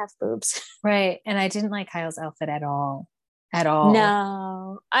really have boobs. Right. And I didn't like Kyle's outfit at all. At all.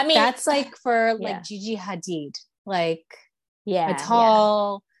 No. I mean, that's like for like Gigi Hadid, like a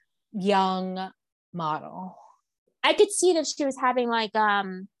tall, young model. I could see that she was having like,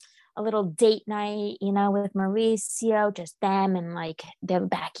 a little date night, with Mauricio, just them in like their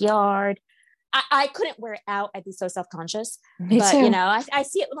backyard. I couldn't wear it out. I'd be so self-conscious. Me but too. I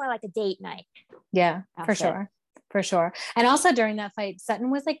see it more like a date night. Yeah, outfit. for sure. And also during that fight,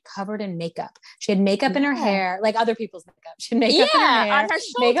 Sutton was like covered in makeup. She had makeup in her hair, like other people's makeup. She had makeup in her hair, on her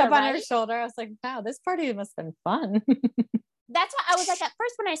shoulder, makeup on her shoulder. I was like, wow, this party must have been fun. That's why I was like, at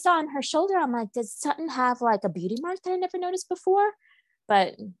first when I saw on her shoulder, I'm like, does Sutton have like a beauty mark that I never noticed before?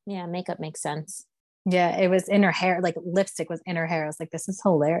 But yeah, makeup makes sense. Yeah, it was in her hair, like lipstick was in her hair. I was like, this is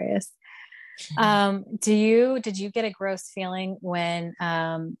hilarious. Did you get a gross feeling when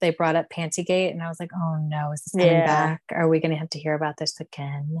they brought up Pantygate? And I was like, oh no, is this coming back? Are we going to have to hear about this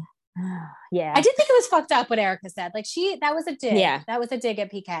again? Yeah. I did think it was fucked up what Erica said. Like that was a dig. Yeah. That was a dig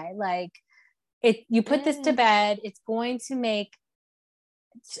at PK. Like you put this to bed, it's going to make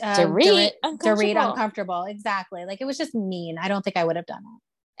Dorit uncomfortable. Exactly. Like it was just mean. I don't think I would have done it.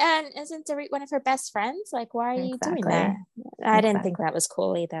 And isn't Dorit one of her best friends? Like, why are you doing that? I didn't think that was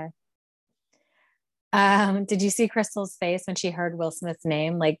cool either. Did you see Crystal's face when she heard Will Smith's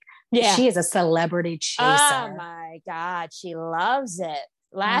name? Like, she is a celebrity chaser. Oh my God, she loves it.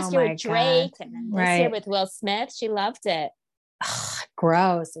 Last year with Drake, and then this year with Will Smith, she loved it. Ugh,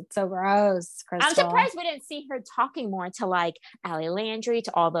 gross. It's so gross, Crystal. I'm surprised we didn't see her talking more to like Allie Landry,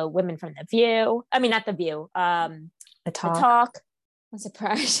 to all the women from The View. I mean, not The View. The Talk. I'm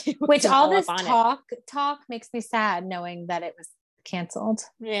surprised. Which all this talk makes me sad knowing that it was canceled.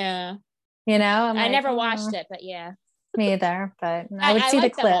 Yeah. I never watched it, but yeah. Me either, but I would see the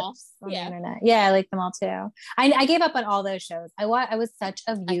clips on the internet. Yeah, I like them all too. I gave up on all those shows. I was such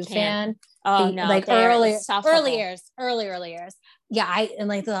a View fan. Oh no, like early years. Yeah, and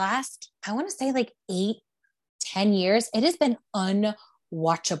like the last, I want to say like 8-10 years, it has been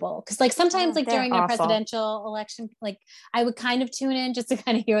unwatchable. Because like sometimes like during a presidential election, like I would kind of tune in just to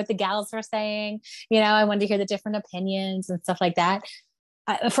kind of hear what the gals were saying. I wanted to hear the different opinions and stuff like that.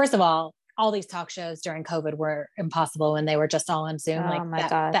 First of all these talk shows during COVID were impossible when they were just all on Zoom.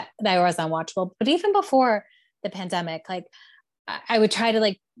 That was unwatchable. But even before the pandemic, like I would try to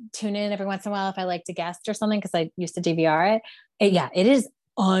like tune in every once in a while if I liked a guest or something, because I used to DVR it. It is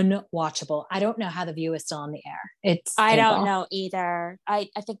unwatchable. I don't know how The View is still on the air. It's I painful. don't know either. I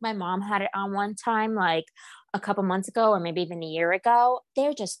think my mom had it on one time, like a couple months ago, or maybe even a year ago.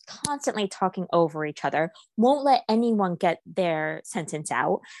 They're just constantly talking over each other, won't let anyone get their sentence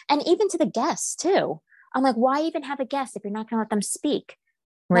out. And even to the guests too. I'm like, why even have a guest if you're not going to let them speak?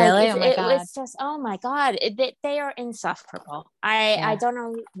 Really? Like, Oh my God. it's just, oh my God, they are insufferable. I don't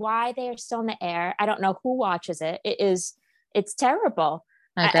know why they are still in the air. I don't know who watches it. It's terrible.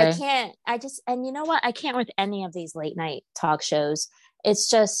 I can't, and you know what? I can't with any of these late night talk shows. It's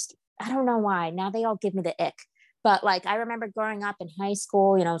just, I don't know why. Now they all give me the ick. But like, I remember growing up in high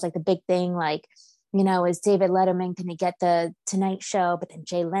school, it was like the big thing, like, is David Letterman going to get the Tonight Show? But then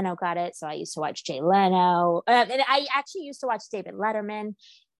Jay Leno got it. So I used to watch Jay Leno. And I actually used to watch David Letterman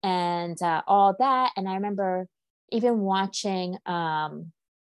and all that. And I remember even watching,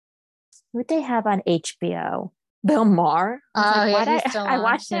 what they have on HBO? Bill Maher. I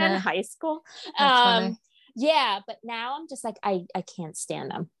watched that in high school. Yeah, but now I'm just like, I can't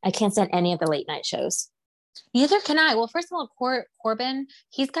stand them. I can't stand any of the late night shows. Neither can I. Well, first of all, Corbin,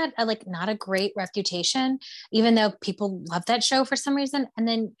 he's got not a great reputation, even though people love that show for some reason. And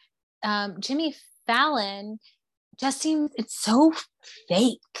then Jimmy Fallon just seems, it's so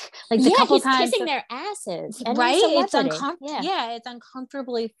fake. Like the couple he's times kissing their asses, right? It's it's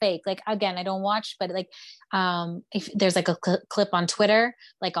uncomfortably fake. Like, again, I don't watch, but if there's like a clip on Twitter,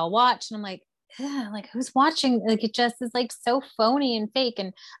 like I'll watch and I'm like, like who's watching? Like it just is like so phony and fake.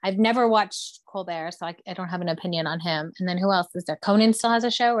 And I've never watched Colbert, so I don't have an opinion on him. And then who else is there? Conan still has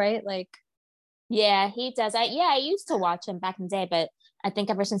a show, right? Like, yeah, he does. I used to watch him back in the day, but I think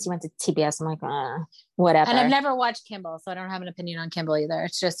ever since he went to TBS, I'm like, whatever. And I've never watched Kimball, so I don't have an opinion on Kimball either.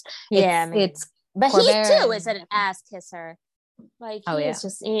 It's just, it's but Colbert he too is an ass kisser. Like, is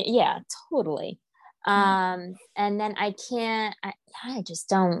just, totally. And then I just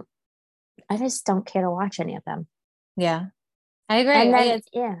don't care to watch any of them. Yeah, I agree. And then,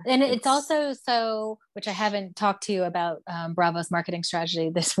 and it's also so, which I haven't talked to you about Bravo's marketing strategy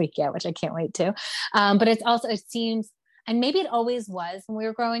this week yet, which I can't wait to. But it's also, it seems, and maybe it always was when we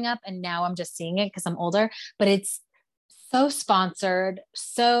were growing up, and now I'm just seeing it because I'm older, but it's so sponsored,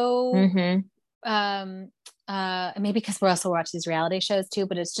 so maybe because we also watch these reality shows too,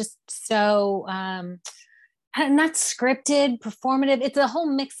 but it's just so not scripted, performative. It's a whole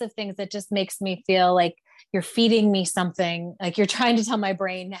mix of things that just makes me feel like you're feeding me something, like you're trying to tell my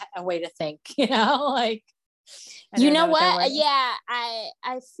brain a way to think, like, you know what? Yeah,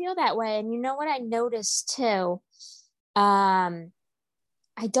 I feel that way. And you know what I noticed too? I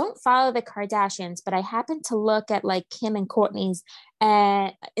don't follow the Kardashians, but I happen to look at like Kim and Kourtney's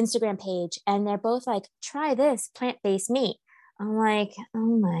Instagram page, and they're both like, try this plant-based meat. I'm like,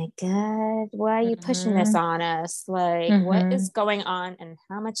 oh my God, why are you pushing this on us? Like, what is going on? And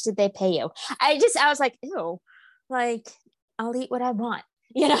how much did they pay you? I was like, ew, like, I'll eat what I want,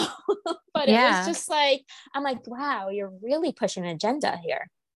 but it was just like, I'm like, wow, you're really pushing an agenda here.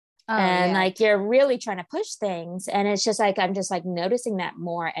 Like, you're really trying to push things. And it's just like, I'm just like noticing that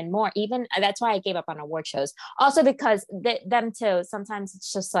more and more. Even that's why I gave up on award shows. Also because them too, sometimes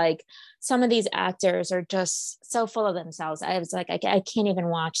it's just like some of these actors are just so full of themselves. I was like, I can't even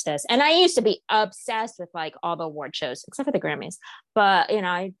watch this. And I used to be obsessed with like all the award shows, except for the Grammys. But,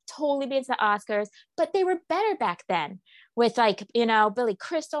 I totally be into the Oscars, but they were better back then. With like, Billy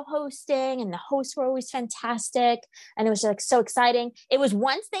Crystal hosting, and the hosts were always fantastic. And it was like so exciting. It was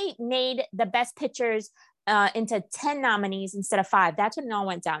once they made the best pictures into 10 nominees instead of 5. That's when it all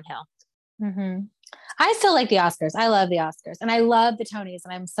went downhill. I still like the Oscars. I love the Oscars, and I love the Tonys,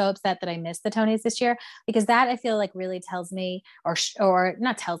 and I'm so upset that I missed the Tonys this year, because that I feel like really tells me, or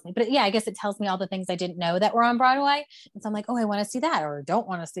not tells me, but I guess it tells me all the things I didn't know that were on Broadway. And so I'm like, oh, I want to see that, or don't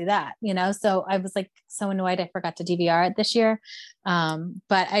want to see that, so I was like so annoyed I forgot to DVR it this year.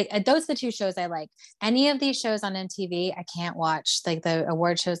 But those are the two shows I like. Any of these shows on MTV, I can't watch. Like the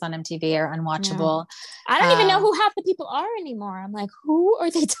award shows on MTV are unwatchable. I don't even know who half the people are anymore. I'm like, who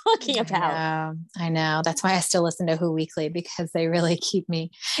are they talking about? I know. That's why I still listen to Who Weekly, because they really keep me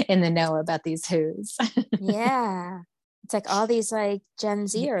in the know about these Who's. Yeah. It's like all these like Gen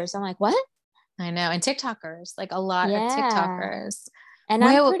Zers. I'm like, what? I know. And TikTokers, like a lot of TikTokers. And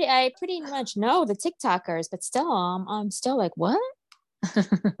I pretty much know the TikTokers, but still, I'm still like, what?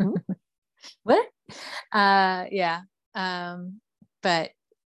 What? Yeah. But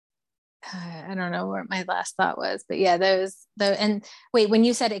I don't know where my last thought was, but yeah, and wait, when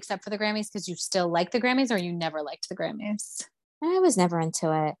you said except for the Grammys, because you still like the Grammys, or you never liked the Grammys? I was never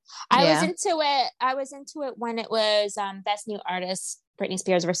into it. I was into it when it was Best New Artist, Britney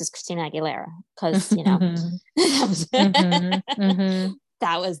Spears versus Christina Aguilera, because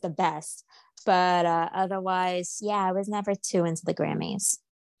that was the best. But otherwise, yeah, I was never too into the Grammys.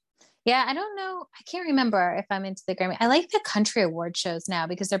 Yeah, I don't know. I can't remember if I'm into the Grammy. I like the country award shows now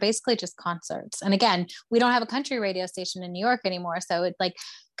because they're basically just concerts. And again, we don't have a country radio station in New York anymore. So it like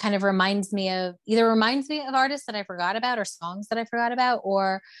kind of reminds me of artists that I forgot about or songs that I forgot about,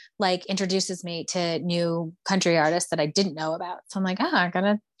 or like introduces me to new country artists that I didn't know about. So I'm like, I'm going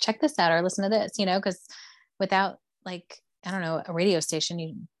to check this out or listen to this, because without like, I don't know, a radio station,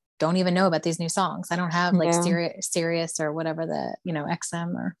 you don't even know about these new songs. I don't have like Sirius or whatever the,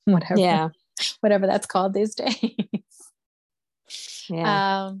 XM or whatever, whatever that's called these days.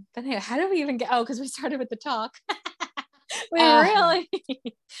 Yeah. But anyway, how do we even get, because we started with the talk. Really,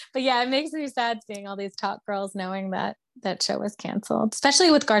 but yeah, it makes me sad seeing all these talk girls knowing that that show was canceled,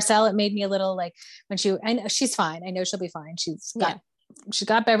 especially with Garcelle. It made me a little like I know she's fine. I know she'll be fine. She's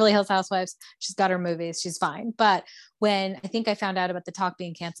got Beverly Hills Housewives. She's got her movies. She's fine. But when I think I found out about the talk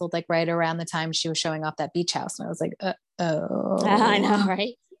being canceled, like right around the time she was showing off that beach house, and I was like, I know,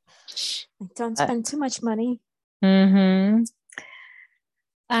 right? Don't spend too much money. Mm-hmm.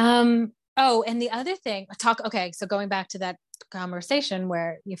 And the other thing, so going back to that conversation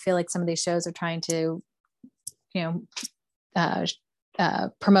where you feel like some of these shows are trying to,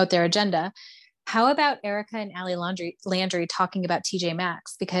 promote their agenda. How about Erica and Ali Landry talking about TJ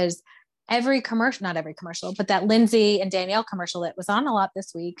Maxx? Because not every commercial, but that Lindsay and Danielle commercial that was on a lot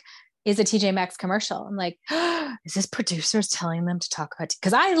this week is a TJ Maxx commercial. I'm like, is this producers telling them to talk about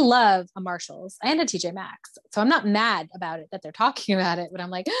because I love a Marshalls and a TJ Maxx. So I'm not mad about it that they're talking about it, but I'm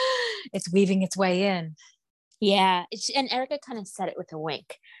like, it's weaving its way in. Yeah. And Erica kind of said it with a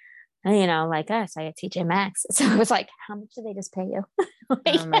wink. Like us, I had TJ Maxx. So it was like, how much did they just pay you?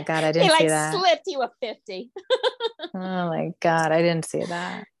 Oh my God, I didn't see that. They slipped you a 50. Oh my God, I didn't see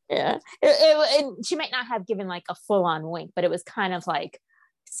that. Yeah. And she might not have given like a full on wink, but it was kind of like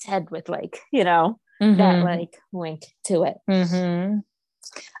said with like, mm-hmm. that like wink to it. Mm-hmm.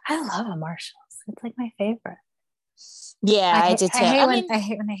 I love a Marshalls. It's like my favorite. Yeah, I did too. I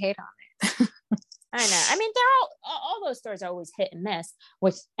hate when they hate on it. I know. I mean, they're all those stores are always hit and miss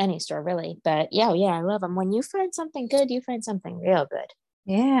with any store, really. But yeah, I love them. When you find something good, you find something real good.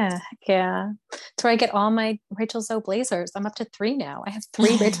 Yeah, yeah. That's where I get all my Rachel Zoe blazers. I'm up to 3 now. I have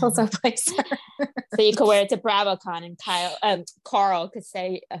 3 Rachel Zoe blazers. So you could wear it to BravoCon, and Carl could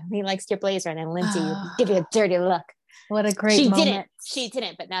say he likes your blazer, and then Lindsay would give you a dirty look. What a great moment. She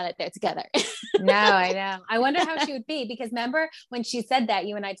didn't, but now that they're together. No, I know. I wonder how she would be, because remember when she said that,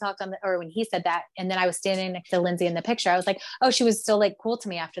 you and I talked or when he said that, and then I was standing next to Lindsay in the picture, I was like, oh, she was still like cool to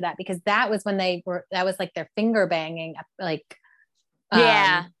me after that, because that was when that was like their finger banging, like,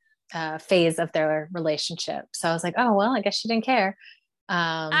 phase of their relationship. So I was like, oh, well, I guess she didn't care. But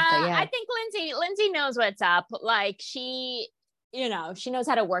yeah. I think Lindsay knows what's up. Like she knows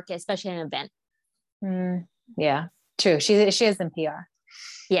how to work it, especially in an event. Yeah. True. She is in PR.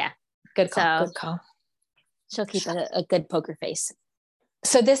 Yeah. Good call. Good call. She'll keep a good poker face.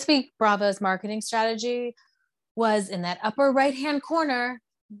 So this week, Bravo's marketing strategy was in that upper right-hand corner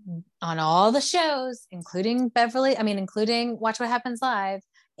on all the shows, including Watch What Happens Live,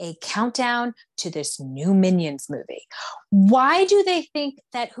 a countdown to this new Minions movie. Why do they think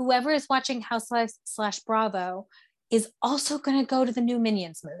that whoever is watching Housewives / Bravo is also going to go to the new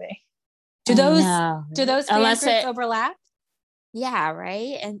Minions movie? Do those fan groups overlap? Yeah,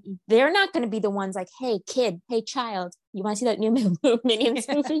 right. And they're not going to be the ones like, hey, kid, hey, child, you want to see that new Minions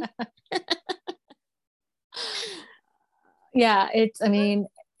movie? Yeah,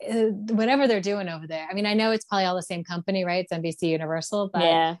 whatever they're doing over there. I mean, I know it's probably all the same company, right? It's NBC Universal, but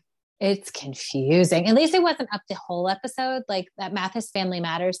yeah. It's confusing. At least it wasn't up the whole episode. Like that Mathis Family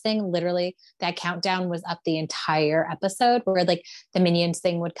Matters thing, literally that countdown was up the entire episode, where like the Minions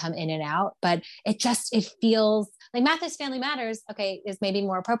thing would come in and out. But it feels like Mathis Family Matters, okay, is maybe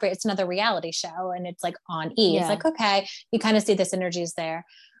more appropriate. It's another reality show and it's like on E. Yeah. It's like, okay, you kind of see the synergies there.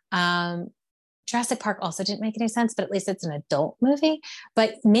 Jurassic Park also didn't make any sense, but at least it's an adult movie.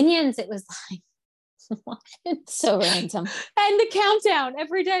 But Minions, it was like, what? So random. And the countdown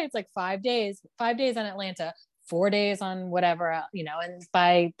every day, it's like 5 days on Atlanta, 4 days on whatever, and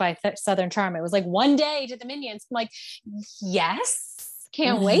by Southern Charm, it was like 1 day to the Minions. I'm like, yes,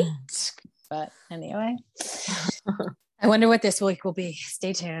 can't wait. But anyway, I wonder what this week will be.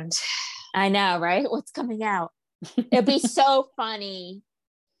 Stay tuned. I know, right? What's coming out? It'd be so funny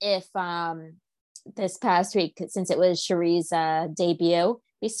if this past week, since it was Cherie's debut,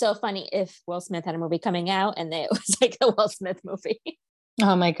 be so funny if Will Smith had a movie coming out and it was like a Will Smith movie.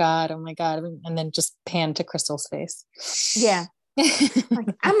 Oh my God. And then just pan to Crystal's face. Yeah.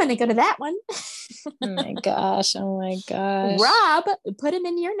 Like, I'm gonna go to that one. Oh my gosh. Rob, put him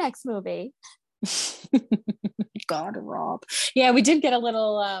in your next movie. God, Rob. Yeah, we did get a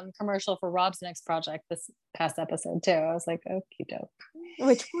little commercial for Rob's next project this past episode too. I was like, okie doke.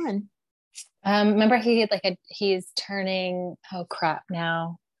 Which one? Remember he's turning, oh crap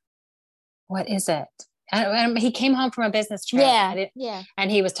now. What is it? He came home from a business trip. Yeah.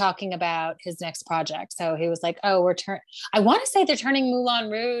 And he was talking about his next project. So he was like, oh, I want to say they're turning Moulin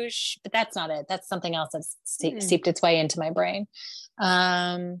Rouge, but that's not it. That's something else that's seeped its way into my brain.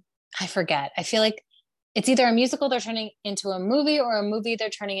 I forget. I feel like it's either a musical they're turning into a movie or a movie they're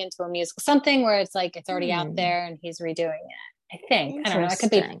turning into a musical, something where it's like, it's already out there and he's redoing it. I think, I don't know. I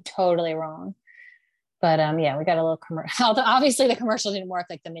could be totally wrong. But yeah, we got a little commercial. Although obviously the commercial didn't work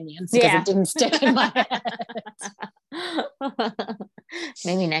like the Minions because it didn't stick in my head.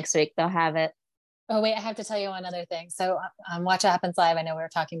 Maybe next week they'll have it. Oh wait, I have to tell you one other thing. So Watch What Happens Live. I know we were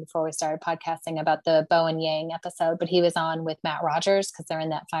talking before we started podcasting about the Bo and Yang episode, but he was on with Matt Rogers because they're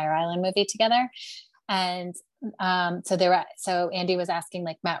in that Fire Island movie together. And so Andy was asking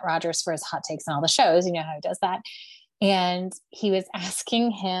like Matt Rogers for his hot takes on all the shows. You know how he does that. And he was asking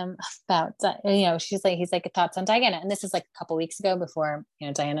him about, he's like, thoughts on Diana. And this is like a couple weeks ago before,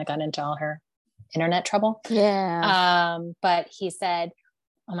 Diana got into all her internet trouble. Yeah. But he said,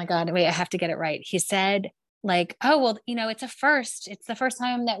 oh my God, wait, I have to get it right. He said like, oh, well, it's a first. It's the first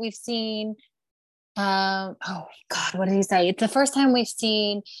time that we've seen, oh God, what did he say? It's the first time we've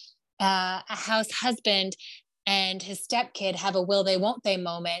seen a house husband and his stepkid have a will they won't they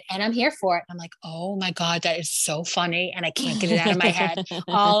moment, and I'm here for it. I'm like, oh my God, that is so funny, and I can't get it out of my head.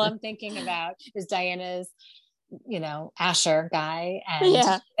 All I'm thinking about is Diana's Asher guy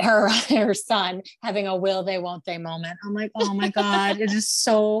and her son having a will they won't they moment. I'm like, oh my God, it is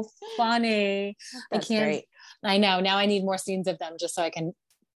so funny. That's great. I know, now I need more scenes of them just so I can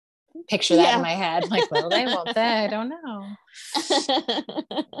picture that in my head. Like, will they won't they? I don't know.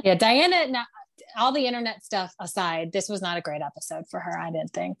 Yeah, Diana, all the internet stuff aside, this was not a great episode for her, I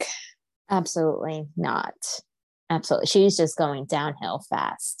didn't think. Absolutely not. Absolutely. She's just going downhill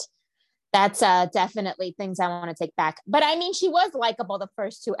fast. That's definitely things I want to take back. But I mean, she was likable the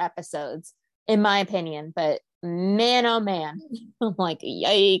first 2 episodes, in my opinion. But man, oh man, I'm like,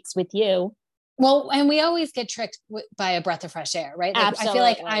 yikes with you. Well, and we always get tricked by a breath of fresh air, right? Like, I feel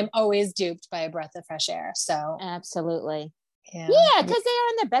like I'm always duped by a breath of fresh air. So absolutely. Yeah, because they are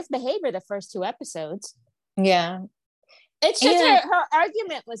in their best behavior the first 2 episodes. Yeah. It's just her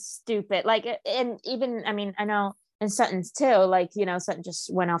argument was stupid. Like, and even, I mean, I know in Sutton's too, like, Sutton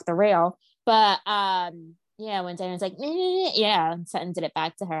just went off the rail. But when Diana's like, and Sutton did it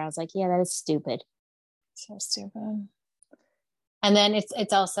back to her. I was like, yeah, that is stupid. So stupid. And then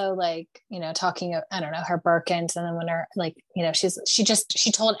it's also like, talking, I don't know, her Birkins. And then when her, like,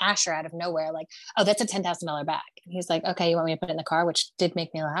 she told Asher out of nowhere, like, oh, that's a $10,000 bag. And he's like, okay, you want me to put it in the car? Which did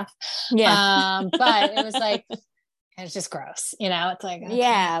make me laugh. Yeah. But it was like, it's just gross. It's like, okay.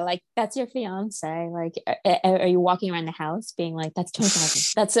 Yeah, like, that's your fiance. Like, are you walking around the house being like, that's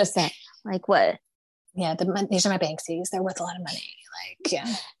 $20,000. That's so sad. Like, what? Yeah. These are my Banksies. They're worth a lot of money. Like,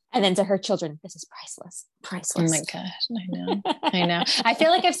 yeah. And then to her children, this is priceless. Oh my gosh. I know. I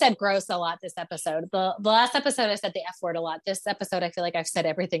feel like I've said gross a lot this episode. The last episode, I said the F word a lot. This episode, I feel like I've said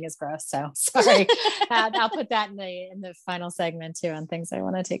everything is gross. So sorry. I'll put that in the final segment too, on things I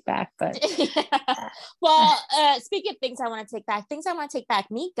want to take back. But well, speaking of things I want to take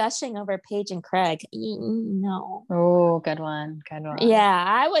back, me gushing over Paige and Craig. No. Oh, good one.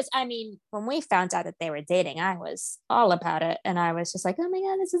 Yeah, when we found out that they were dating, I was all about it. And I was just like, oh my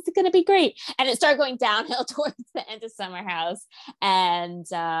God, this is going to be great. And it started going downhill towards the end of Summer House. And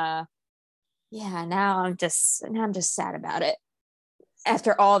now I'm just sad about it.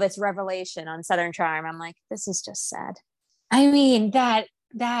 After all this revelation on Southern Charm, I'm like, this is just sad. I mean, that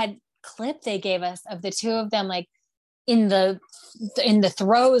clip they gave us of the two of them, like in the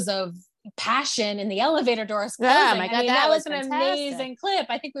throes of passion in the elevator doors closing. Oh my God, that was an fantastic. amazing clip.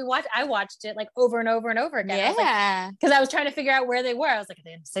 I think I watched it like over and over and over again. Yeah, because I was trying to figure out where they were. I was like, are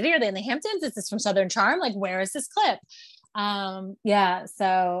they in the city? Are they in the Hamptons? Is this from Southern Charm? Like, where is this clip? I guess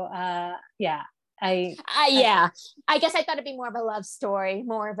I thought it'd be more of a love story,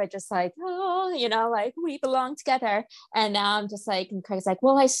 more of a just like, like we belong together. And now I'm just like, and Craig's like,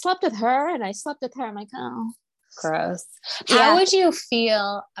 well, I slept with her and I slept with her. I'm like, oh, gross. How would you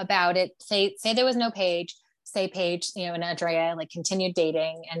feel about it? Say there was no Paige, say Paige, and Andrea like continued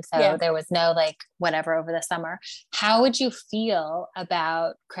dating. And so there was no like whatever over the summer. How would you feel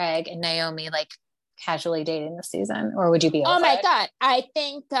about Craig and Naomi like casually dating this season? Or would you be over Oh my it? God. I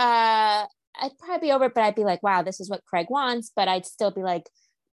think I'd probably be over it, but I'd be like, wow, this is what Craig wants. But I'd still be like,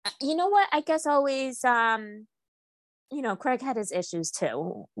 you know what? I guess always, Craig had his issues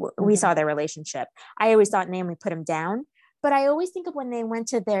too. We saw their relationship. I always thought Naomi put him down, but I always think of when they went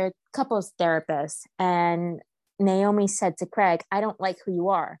to their couples therapist and Naomi said to Craig, I don't like who you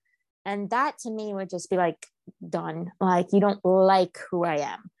are. And that to me would just be like, done. Like, you don't like who I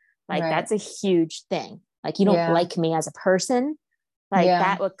am. Like, that's a huge thing. Like, you don't like me as a person. Like,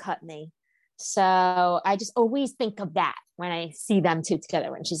 that would cut me. So I just always think of that when I see them two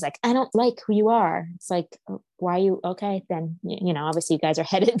together. When she's like, I don't like who you are. It's like, why are you okay? Then, obviously you guys are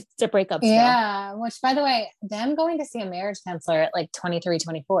headed to break up still. Yeah. Which, by the way, them going to see a marriage counselor at like 23,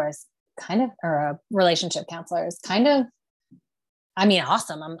 24 is kind of, or a relationship counselor is kind of, I mean,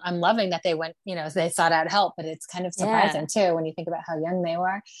 awesome. I'm loving that they went, they sought out help, but it's kind of surprising too, when you think about how young they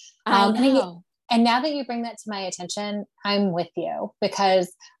were. I know. And now that you bring that to my attention, I'm with you,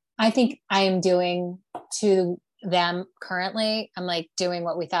 because I think I am doing to them currently. I'm like doing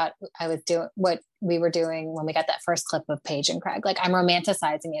what we thought I was doing, what we were doing when we got that first clip of Paige and Craig. Like, I'm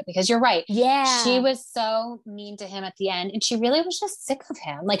romanticizing it, because you're right. Yeah. She was so mean to him at the end, and she really was just sick of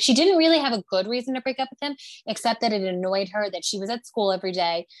him. Like, she didn't really have a good reason to break up with him, except that it annoyed her that she was at school every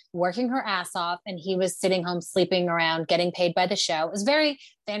day, working her ass off, and he was sitting home, sleeping around, getting paid by the show. It was very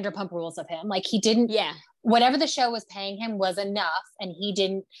Vanderpump Rules of him. Like, he didn't, whatever the show was paying him was enough, and he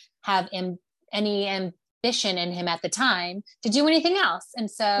didn't have any ambition in him at the time to do anything else. And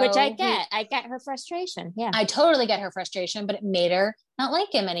so, which I get her frustration. Yeah, I totally get her frustration, but it made her not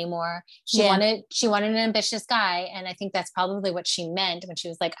like him anymore. She wanted an ambitious guy. And I think that's probably what she meant when she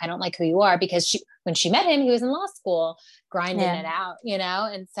was like, I don't like who you are, because when she met him, he was in law school, grinding it out,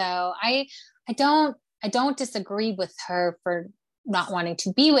 And so I don't disagree with her for not wanting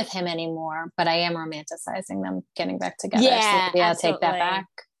to be with him anymore, but I am romanticizing them getting back together. Yeah, so maybe I'll take that back.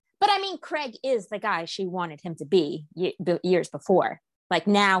 But I mean, Craig is the guy she wanted him to be years before. Like,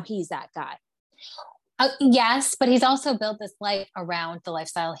 now he's that guy. Yes, but he's also built this life around the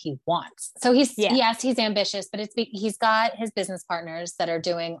lifestyle he wants. So he's ambitious, but he's got his business partners that are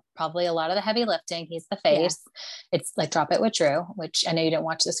doing probably a lot of the heavy lifting. He's the face. Yeah. It's like Drop It with Drew, which I know you didn't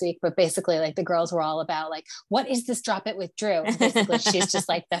watch this week, but basically, like, the girls were all about like, what is this Drop It with Drew? And basically, she's just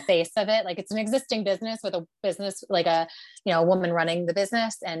like the face of it. Like, it's an existing business with a business, like a woman running the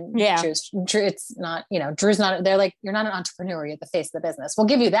business, and Drew, it's not, Drew's not. They're like, you're not an entrepreneur. You're the face of the business. We'll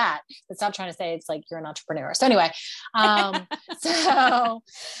give you that, but stop trying to say it's like you're an entrepreneur. So anyway, so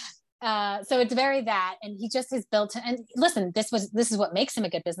it's very that, and he just has built, and listen, this is what makes him a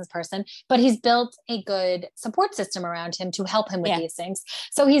good business person, but he's built a good support system around him to help him with these things.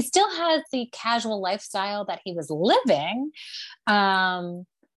 So he still has the casual lifestyle that he was living.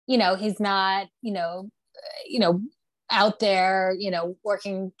 He's not, out there,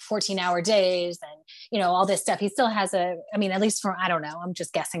 working 14-hour days and, all this stuff. He still has at least from, I don't know, I'm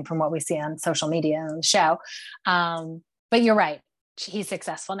just guessing from what we see on social media and the show. But you're right. He's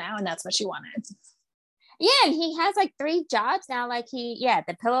successful now, and that's what she wanted. Yeah. And he has like 3 jobs now. Like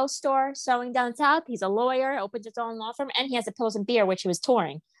the pillow store, sewing down south. He's a lawyer, opens his own law firm, and he has the Pillows and Beer, which he was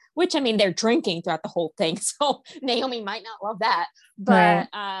touring. Which, I mean, they're drinking throughout the whole thing. So Naomi might not love that. But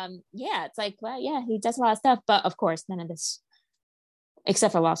it's like, well, yeah, he does a lot of stuff. But of course, none of this,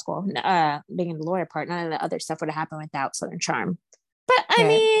 except for law school, being in the lawyer part, none of the other stuff would have happened without Southern Charm. But I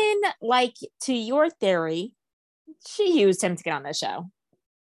mean, like, to your theory, she used him to get on the show.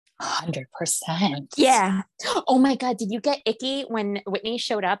 100%. Yeah. Oh my God. Did you get icky when Whitney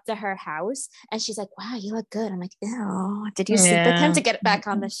showed up to her house and she's like, wow, you look good. I'm like, ew, did you sleep with him to get back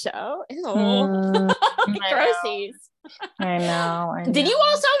on the show? Ew. Grossies. I know. Did you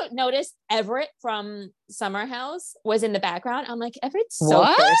also notice Everett from Summer House was in the background? I'm like, Everett's so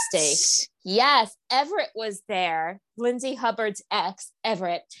thirsty. Yes, Everett was there. Lindsay Hubbard's ex,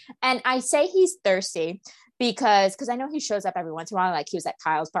 Everett. And I say he's thirsty because I know he shows up every once in a while, like he was at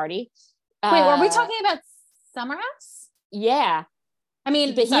Kyle's party. Wait, were we talking about Summer House? Yeah. I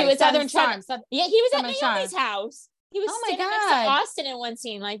mean, but he was Southern Charm. Yeah, he was at Naomi's house. He was sitting next to Austen in one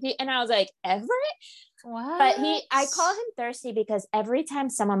scene, and I was like, Everett? What? But I call him thirsty because every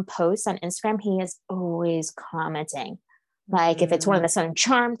time someone posts on Instagram, he is always commenting. Like if it's one of the Southern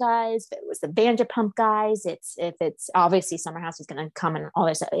Charm guys, if it was the Vanderpump guys, if it's obviously Summer House is going to comment on all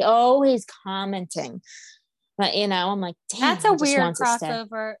their stuff. They always commenting. But I'm like, damn, that's a weird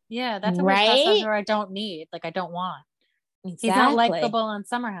crossover. Yeah, that's a weird crossover I don't need. Like, I don't want. Exactly. He's not likable on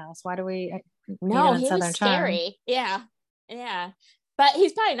Summer House. Why do we? No, he was scary. Yeah, yeah. But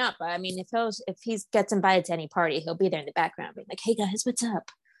he's probably not. But I mean, if he gets invited to any party, he'll be there in the background, being like, "Hey guys, what's up?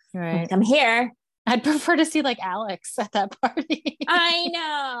 Right, like, I'm here." I'd prefer to see like Alex at that party. I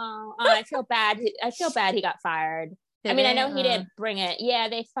know. Oh, I feel bad. I feel bad he got fired. I mean, I know he didn't bring it. Yeah,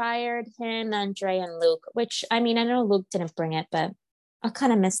 they fired him, Andre, and Luke, which, I mean, I know Luke didn't bring it, but I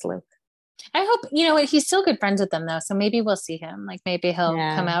kind of miss Luke. I hope, you know what, he's still good friends with them though. So maybe we'll see him. Like maybe he'll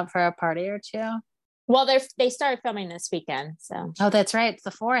come out for a party or two. Well, they started filming this weekend, so. Oh, that's right. It's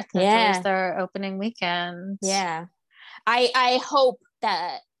the 4th. That's their opening weekend. Yeah. I hope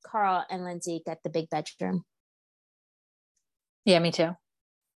that Carl and Lindsay get the big bedroom. Yeah, me too.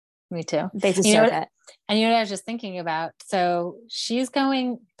 Me too. They deserve it. And you know what I was just thinking about? So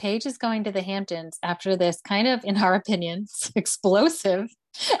Paige is going to the Hamptons after this kind of, in our opinions, explosive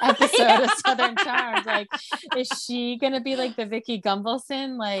episode of Southern Charms. Like, is she going to be like the Vicki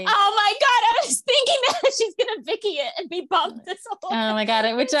Gunvalson? Like, oh my God, I was thinking that she's going to Vicki it and be bumped this whole Oh my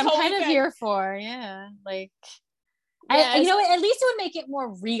God, which I'm kind of here for. Yeah. Like, yes. You know, at least it would make it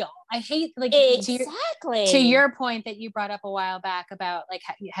more real. I hate like exactly to your point that you brought up a while back about like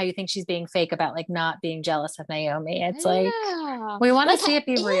how you think she's being fake about like not being jealous of Naomi. It's like we want to see it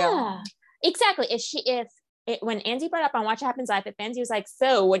be real. Exactly. When Andy brought up on Watch What Happens Live, if Andy was like,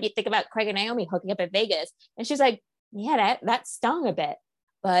 "So, what do you think about Craig and Naomi hooking up in Vegas?" and she's like, "Yeah, that stung a bit,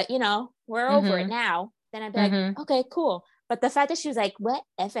 but you know, we're over it now." Then I'd be like, "Okay, cool." But the fact that she was like,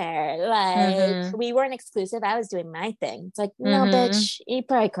 whatever, like we weren't exclusive. I was doing my thing. It's like, no, bitch, you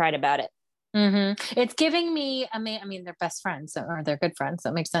probably cried about it. It's giving me, I mean, they're best friends or they're good friends. So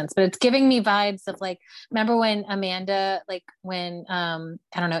it makes sense. But it's giving me vibes of like, remember when Amanda, like when, I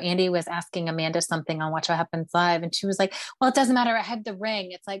don't know, Andy was asking Amanda something on Watch What Happens Live. And she was like, well, it doesn't matter. I had the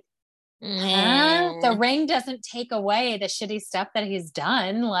ring. It's like, the ring doesn't take away the shitty stuff that he's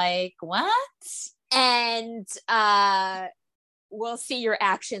done. Like, what? And, we'll see your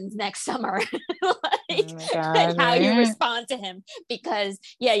actions next summer. And how you respond to him, because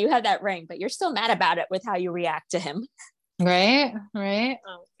you have that ring, but you're still mad about it with how you react to him. Right.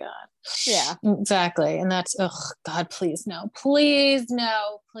 Oh God. Yeah, exactly. And that's, God, please no,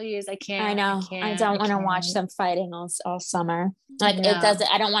 please. I can't. I know. I don't want to watch them fighting all summer. Like it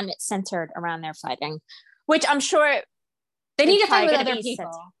doesn't, I don't want it centered around their fighting, which I'm sure they need to fight with other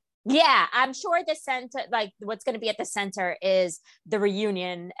people. Yeah, I'm sure the center, like what's going to be at the center is the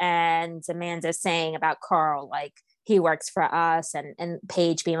reunion and Amanda saying about Carl, like he works for us, and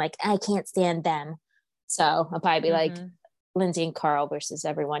Paige being like, I can't stand them. So I'll probably be like Lindsay and Carl versus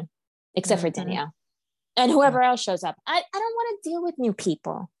everyone except for Danielle and whoever else shows up. I don't want to deal with new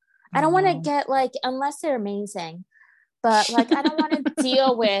people. I don't want to get like, unless they're amazing, but like, I don't want to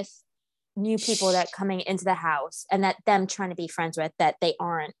deal with new people that coming into the house and that them trying to be friends with that they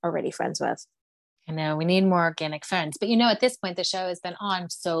aren't already friends with. I know, we need more organic friends, but you know, at this point the show has been on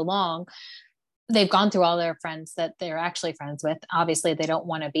so long, they've gone through all their friends that they're actually friends with. Obviously they don't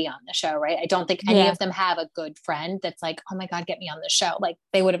want to be on the show, right? I don't think any of them have a good friend that's like, oh my God, get me on the show. Like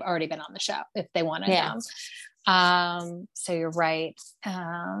they would have already been on the show if they wanted them. So you're right.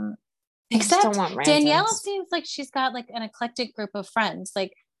 Except Danielle seems like she's got like an eclectic group of friends.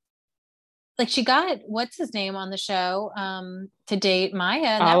 Like she got what's his name on the show to date Maya,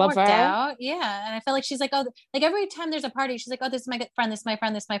 and that worked out. Yeah, and I feel like she's like, oh, like every time there's a party, she's like, oh, this is my good friend, this is my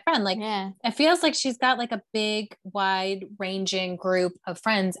friend, this is my friend. Like, it feels like she's got like a big, wide-ranging group of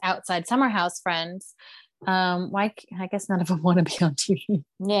friends outside Summer House friends. Why? I guess none of them want to be on TV.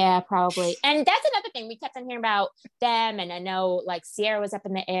 Yeah, probably. And that's another thing we kept on hearing about them. And I know like Sierra was up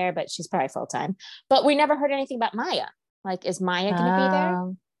in the air, but she's probably full time. But we never heard anything about Maya. Like, is Maya going to be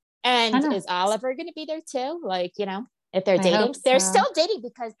there? And is Oliver going to be there too? Like, you know, if they're dating, they're still dating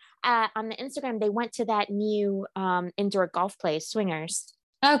because on the Instagram, they went to that new indoor golf place, Swingers.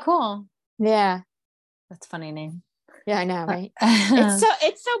 Oh, cool. Yeah. That's a funny name. Yeah, I know, right?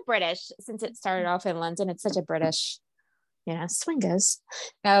 It's so British since it started off in London. It's such a British, you know, Swingers.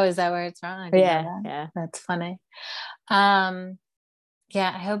 Oh, is that where it's from? Yeah. That's funny. Yeah,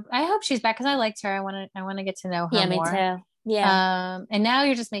 I hope she's back because I liked her. I want to get to know her more. Me too. Yeah. And now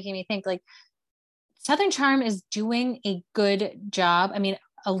you're just making me think like Southern Charm is doing a good job. I mean,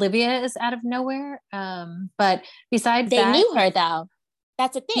 Olivia is out of nowhere. But besides they knew her though.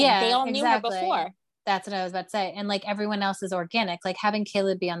 That's a thing. Yeah, they all knew her before. That's what I was about to say. And like everyone else is organic. Like having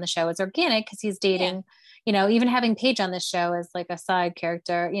Caleb be on the show is organic because he's dating, you know, even having Paige on this show as like a side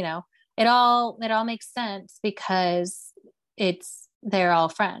character, you know, it all makes sense because they're all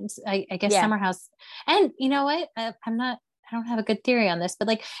friends. I guess Summer House. And you know what? I don't have a good theory on this, but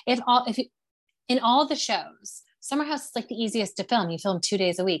like if in all the shows, Summer House is like the easiest to film. You film 2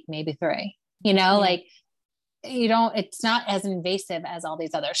 days a week, maybe 3, you know, like it's not as invasive as all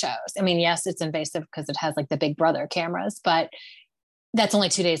these other shows. I mean, yes, it's invasive because it has like the Big Brother cameras, but that's only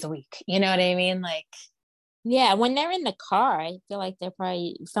 2 days a week. You know what I mean? Like, yeah, when they're in the car, I feel like they're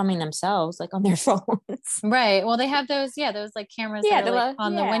probably filming themselves like on their phones. right. Well, they have those like cameras that are like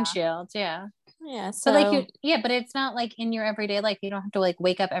on the windshield. Yeah. Yeah. So like but it's not like in your everyday life. You don't have to like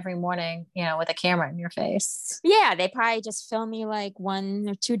wake up every morning, with a camera in your face. Yeah, they probably just film you like 1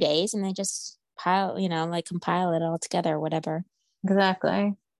 or 2 days and they just compile it all together or whatever.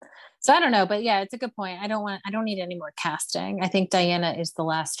 Exactly. So I don't know, but yeah, it's a good point. I don't need any more casting. I think Diana is the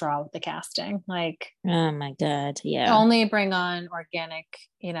last straw with the casting. Like, oh my God. Yeah. Only bring on organic,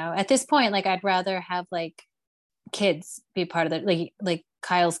 at this point, like I'd rather have like kids be part of it, like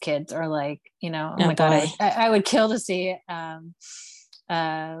Kyle's kids, or like, oh my God, I would kill to see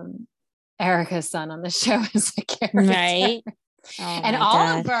Erica's son on the show as a character. Right. Oh and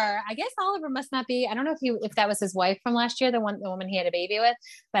Oliver, God. I guess Oliver must not be. I don't know if that was his wife from last year, the woman he had a baby with,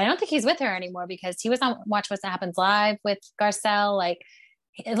 but I don't think he's with her anymore because he was on Watch What Happens Live with Garcelle. Like,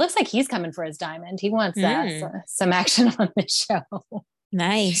 it looks like he's coming for his diamond. He wants some action on the show.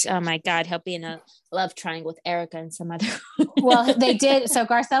 Nice. Oh my God, he'll be in a love triangle with Erica and some other. Well, they did. So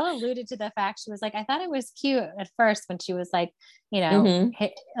Garcelle alluded to the fact, she was like, I thought it was cute at first when she was like,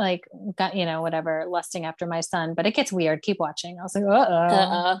 whatever, lusting after my son, but it gets weird. Keep watching. I was like,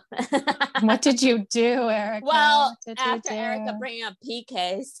 what did you do, Erica? Well, after Erica bringing up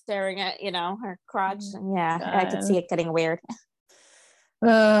PK staring at, her crotch. Yeah, God. I could see it getting weird.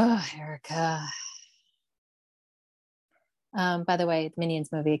 Oh, Erica. By the way, the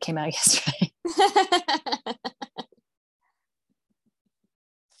Minions movie came out yesterday.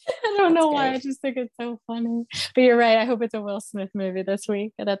 I don't know why. I just think it's so funny. But you're right. I hope it's a Will Smith movie this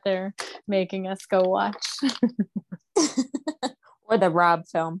week that they're making us go watch. Or the Rob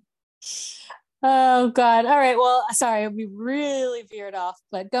film. Oh, God. All right. Well, sorry. We really veered off.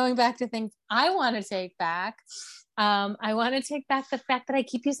 But going back to things I want to take back. I want to take back the fact that I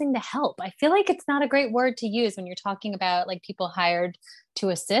keep using the help. I feel like it's not a great word to use when you're talking about like people hired to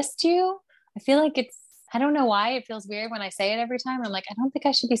assist you. I feel like I don't know why it feels weird when I say it every time. I'm like, I don't think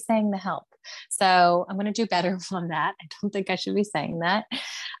I should be saying the help. So I'm going to do better on that. I don't think I should be saying that.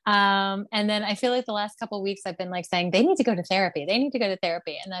 And then I feel like the last couple of weeks I've been like saying they need to go to therapy. They need to go to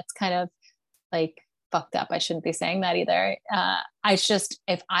therapy. And that's kind of like fucked up. I shouldn't be saying that either.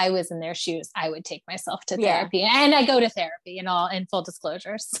 If I was in their shoes, I would take myself to therapy, and I go to therapy in full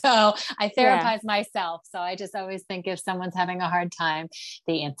disclosure. So I therapize myself. So I just always think if someone's having a hard time,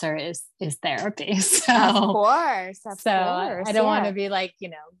 the answer is therapy. So of course. I don't want to be like,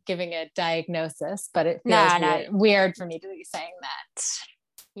 giving a diagnosis, but it feels weird for me to be saying that.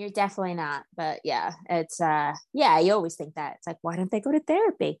 You're definitely not, but yeah, it's you always think that. It's like, why don't they go to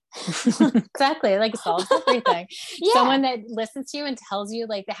therapy? Exactly, like solves everything. Someone that listens to you and tells you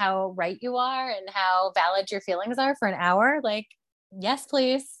like how right you are and how valid your feelings are for an hour, like, yes,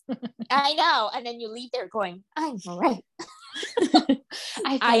 please. I know. And then you leave there going, I'm right.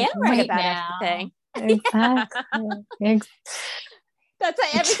 I am right about everything. Exactly. That's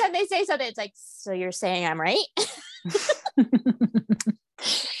like every time they say something, it's like, so you're saying I'm right?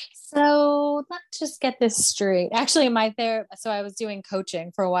 So let's just get this straight. Actually, so I was doing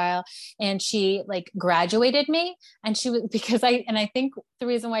coaching for a while, and she like graduated me, and she was I think the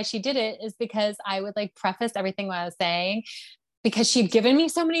reason why she did it is because I would like preface everything what I was saying, because she'd given me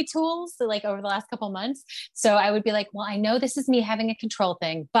so many tools like over the last couple of months. So I would be like, well, I know this is me having a control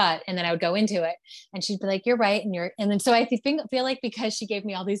thing, and then I would go into it and she'd be like, you're right. And then, so I feel like because she gave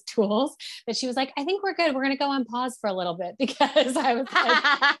me all these tools that she was like, I think we're good. We're going to go on pause for a little bit, because I was like,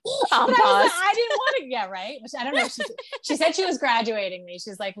 I didn't want to, yeah. Right. I don't know. She said she was graduating me.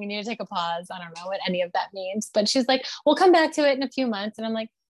 She's like, we need to take a pause. I don't know what any of that means, but she's like, we'll come back to it in a few months. And I'm like,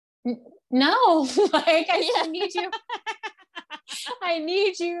 no, like I need you. I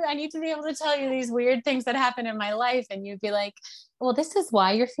need to be able to tell you these weird things that happen in my life. And you'd be like, well, this is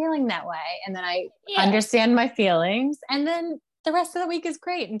why you're feeling that way. And then I understand my feelings. And then the rest of the week is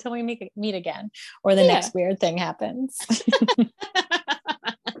great until we meet again, or the next weird thing happens.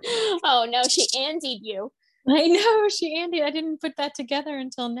 Oh no, she Andied you. I know, she Andied. I didn't put that together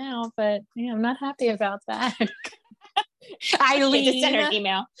until now, but I'm not happy about that. Eileen, just send her an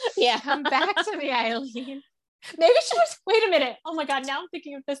email. Yeah. Come back to me, Eileen. Maybe she was, wait a minute. Oh my God. Now I'm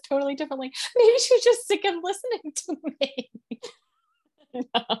thinking of this totally differently. Maybe she was just sick of listening to me.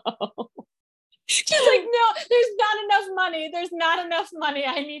 No. She's like, no, there's not enough money. There's not enough money.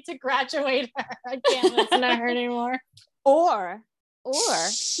 I need to graduate her. I can't listen to her anymore. Or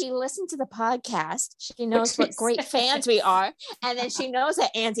she listened to the podcast. She knows what great fans we are. And then she knows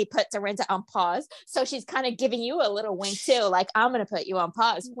that Andy put Dorinda on pause. So she's kind of giving you a little wink too. Like, I'm going to put you on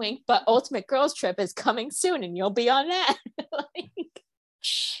pause, wink, but Ultimate Girls Trip is coming soon and you'll be on that.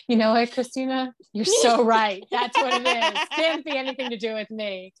 You know what, Christina? You're so right. That's what it is. Can't be anything to do with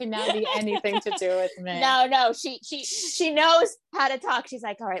me. Cannot be anything to do with me. No. She knows how to talk. She's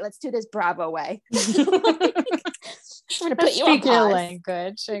like, all right, let's do this Bravo way. I'm gonna put you on Speak your pause.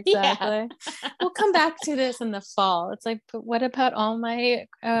 language. Exactly. We'll come back to this in the fall. It's like, but what about all my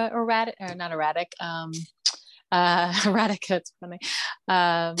erratic, or not erratic, erotica, it's funny.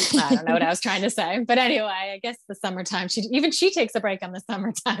 I don't know what I was trying to say, but anyway, I guess the summertime, she takes a break on the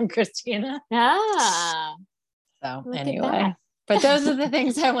summertime, Christina. So anyway, but those are the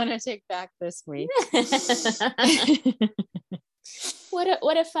things I want to take back this week.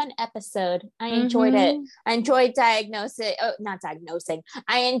 What a fun episode. I enjoyed it. I enjoyed not diagnosing.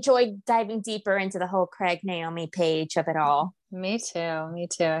 I enjoyed diving deeper into the whole Craig Naomi page of it all. Me too.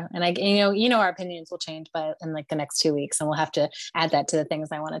 And our opinions will change in like the next 2 weeks, and we'll have to add that to the things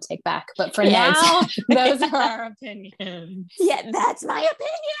I want to take back. But for now, those are our opinions. Yeah, that's my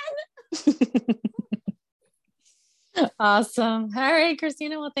opinion. Awesome. All right,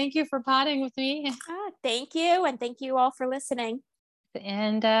 Christina. Well, thank you for potting with me. Thank you. And thank you all for listening.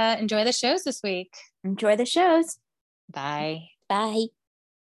 And enjoy the shows this week. Enjoy the shows. Bye. Bye.